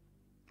Plus. Yeah,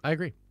 I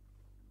agree.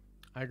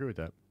 I agree with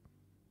that.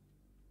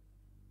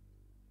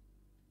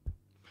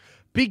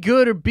 Be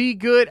good or be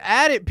good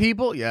at it,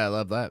 people. Yeah, I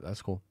love that.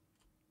 That's cool.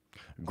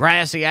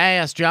 Grassy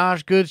ass,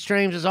 Josh. Good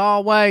streams as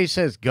always,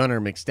 says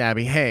Gunnar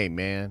McStabby. Hey,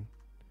 man.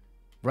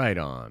 Right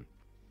on.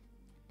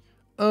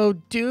 Oh,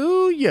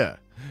 do ya?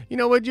 You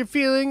know what you're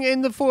feeling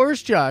in the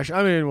Force, Josh?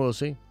 I mean, we'll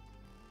see.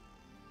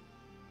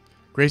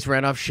 Grace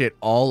Randolph shit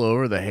all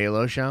over the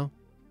Halo show.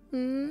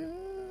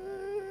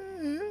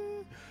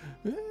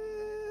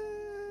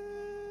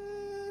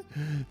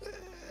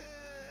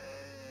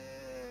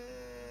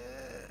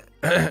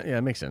 Yeah,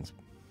 it makes sense.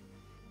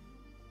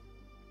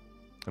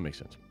 That makes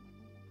sense.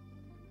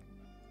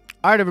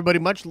 All right, everybody.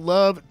 Much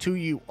love to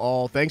you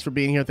all. Thanks for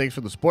being here. Thanks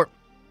for the support.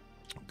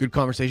 Good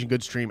conversation.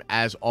 Good stream,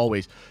 as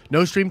always.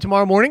 No stream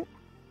tomorrow morning.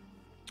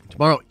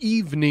 Tomorrow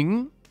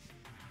evening,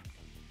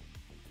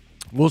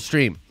 we'll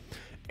stream.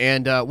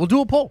 And we'll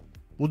do a poll.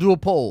 We'll do a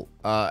poll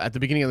at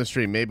the beginning of the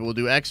stream. Maybe we'll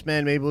do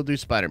X-Men. Maybe we'll do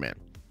Spider-Man.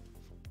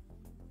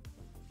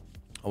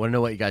 I want to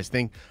know what you guys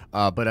think.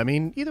 But I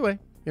mean, either way,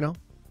 you know,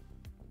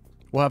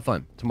 we'll have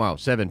fun tomorrow,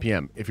 7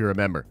 p.m. If you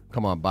remember,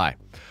 come on by.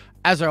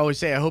 As I always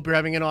say, I hope you're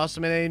having an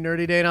awesome and a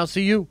nerdy day, and I'll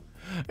see you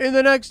in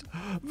the next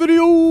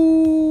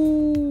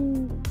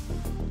video.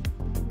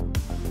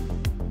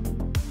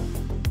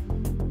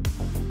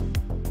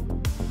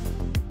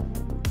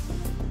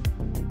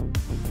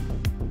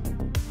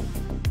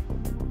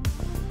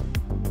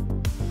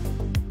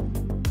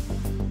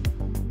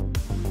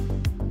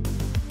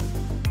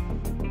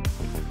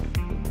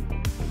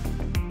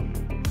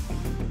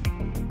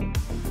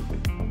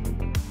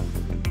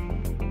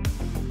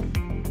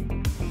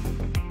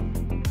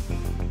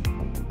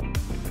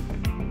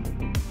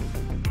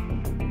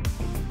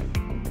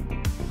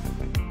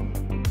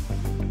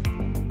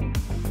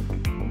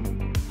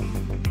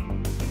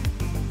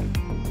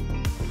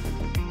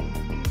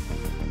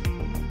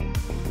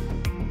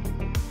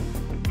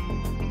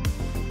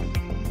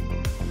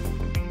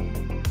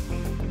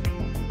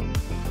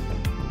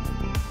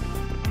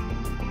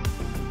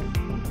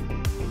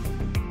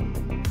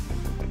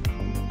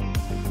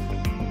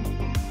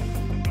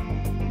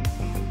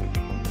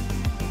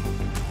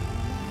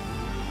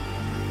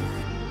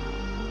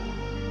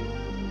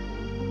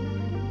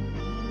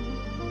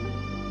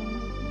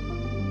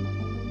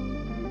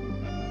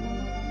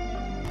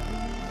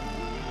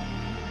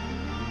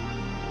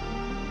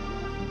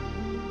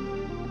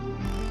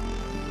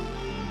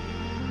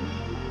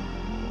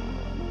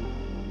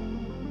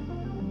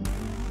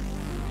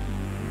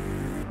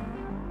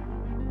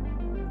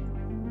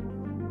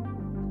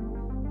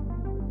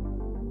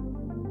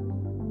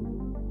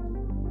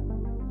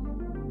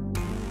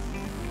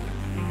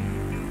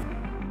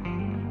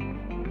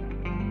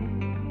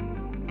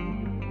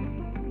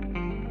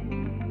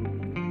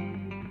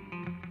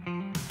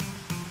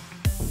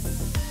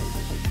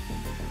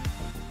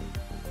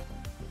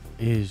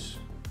 Is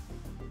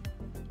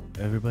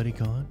everybody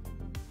gone?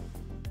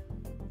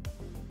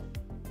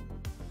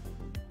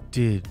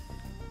 Did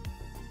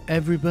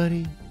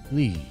everybody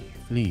leave?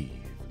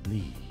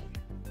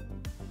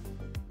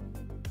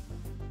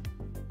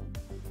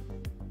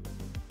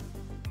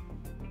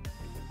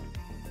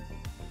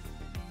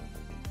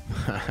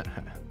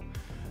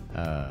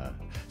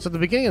 So at the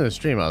beginning of the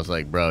stream, I was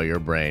like, bro, your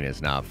brain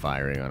is not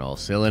firing on all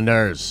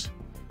cylinders.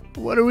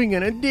 What are we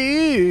gonna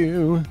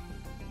do?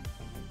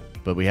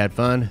 But we had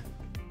fun,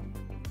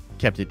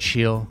 kept it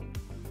chill,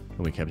 and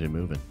we kept it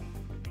moving.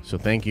 So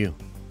thank you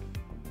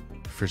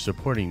for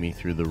supporting me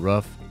through the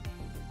rough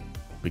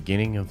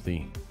beginning of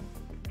the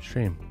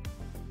stream.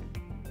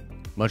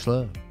 Much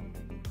love.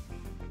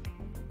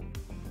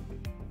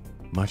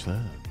 Much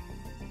love.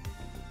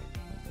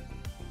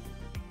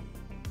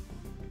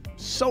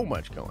 So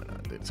much going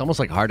on, dude. It's almost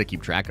like hard to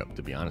keep track of,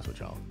 to be honest with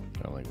y'all.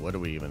 I'm like, what do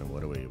we even?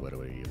 What are we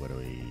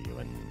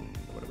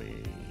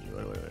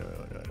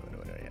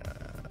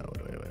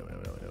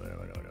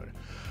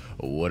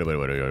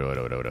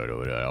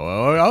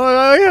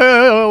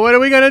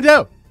gonna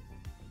do?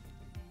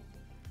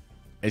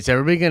 Is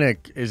everybody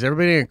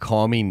gonna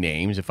call me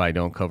names if I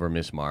don't cover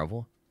Miss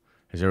Marvel?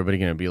 Is everybody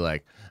gonna be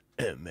like,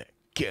 oh my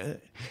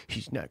god,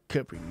 he's not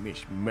covering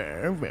Miss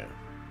Marvel?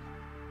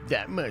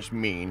 That must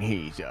mean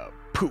he's a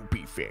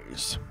poopy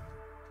face.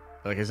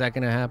 Like, is that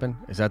gonna happen?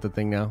 Is that the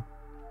thing now?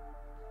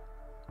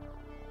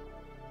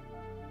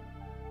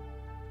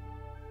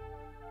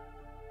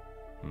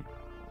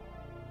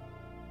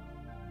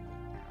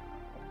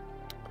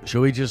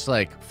 Should we just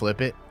like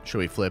flip it? Should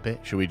we flip it?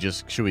 Should we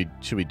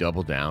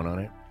double down on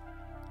it?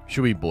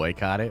 Should we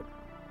boycott it?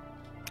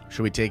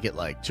 Should we take it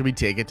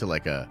to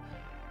like a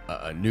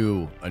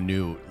new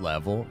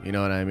level? You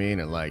know what I mean?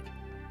 And like,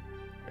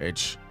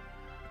 it's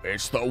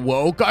the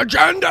woke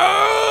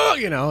agenda,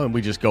 you know, and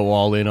we just go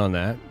all in on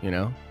that, you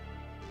know?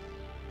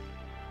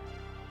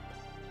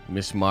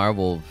 Miss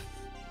Marvel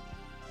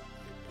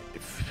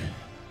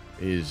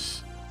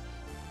is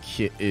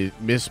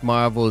Miss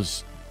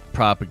Marvel's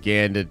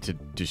propaganda to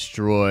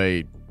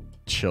destroy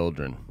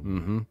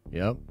children.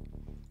 Yep.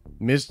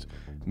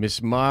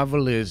 Miss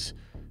Marvel is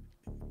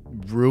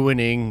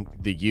ruining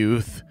the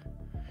youth.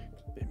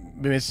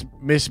 Miss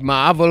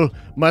Marvel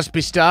must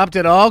be stopped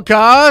at all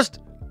cost.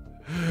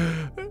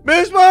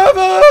 Miss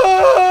Marvel!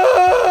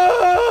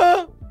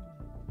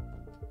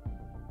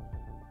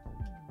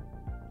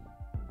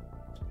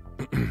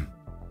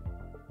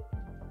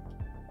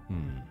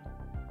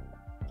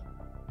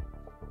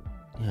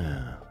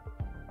 Yeah.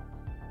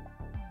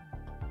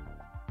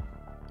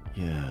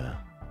 Yeah.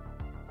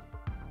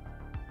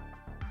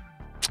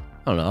 I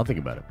don't know. I'll think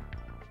about it.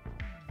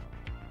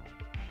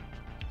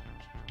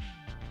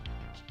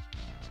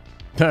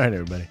 All right,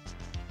 everybody.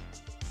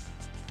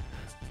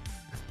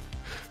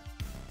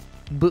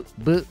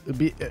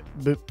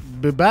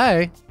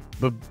 Bye-bye.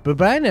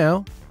 Bye-bye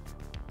now.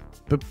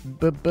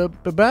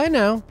 Bye-bye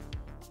now.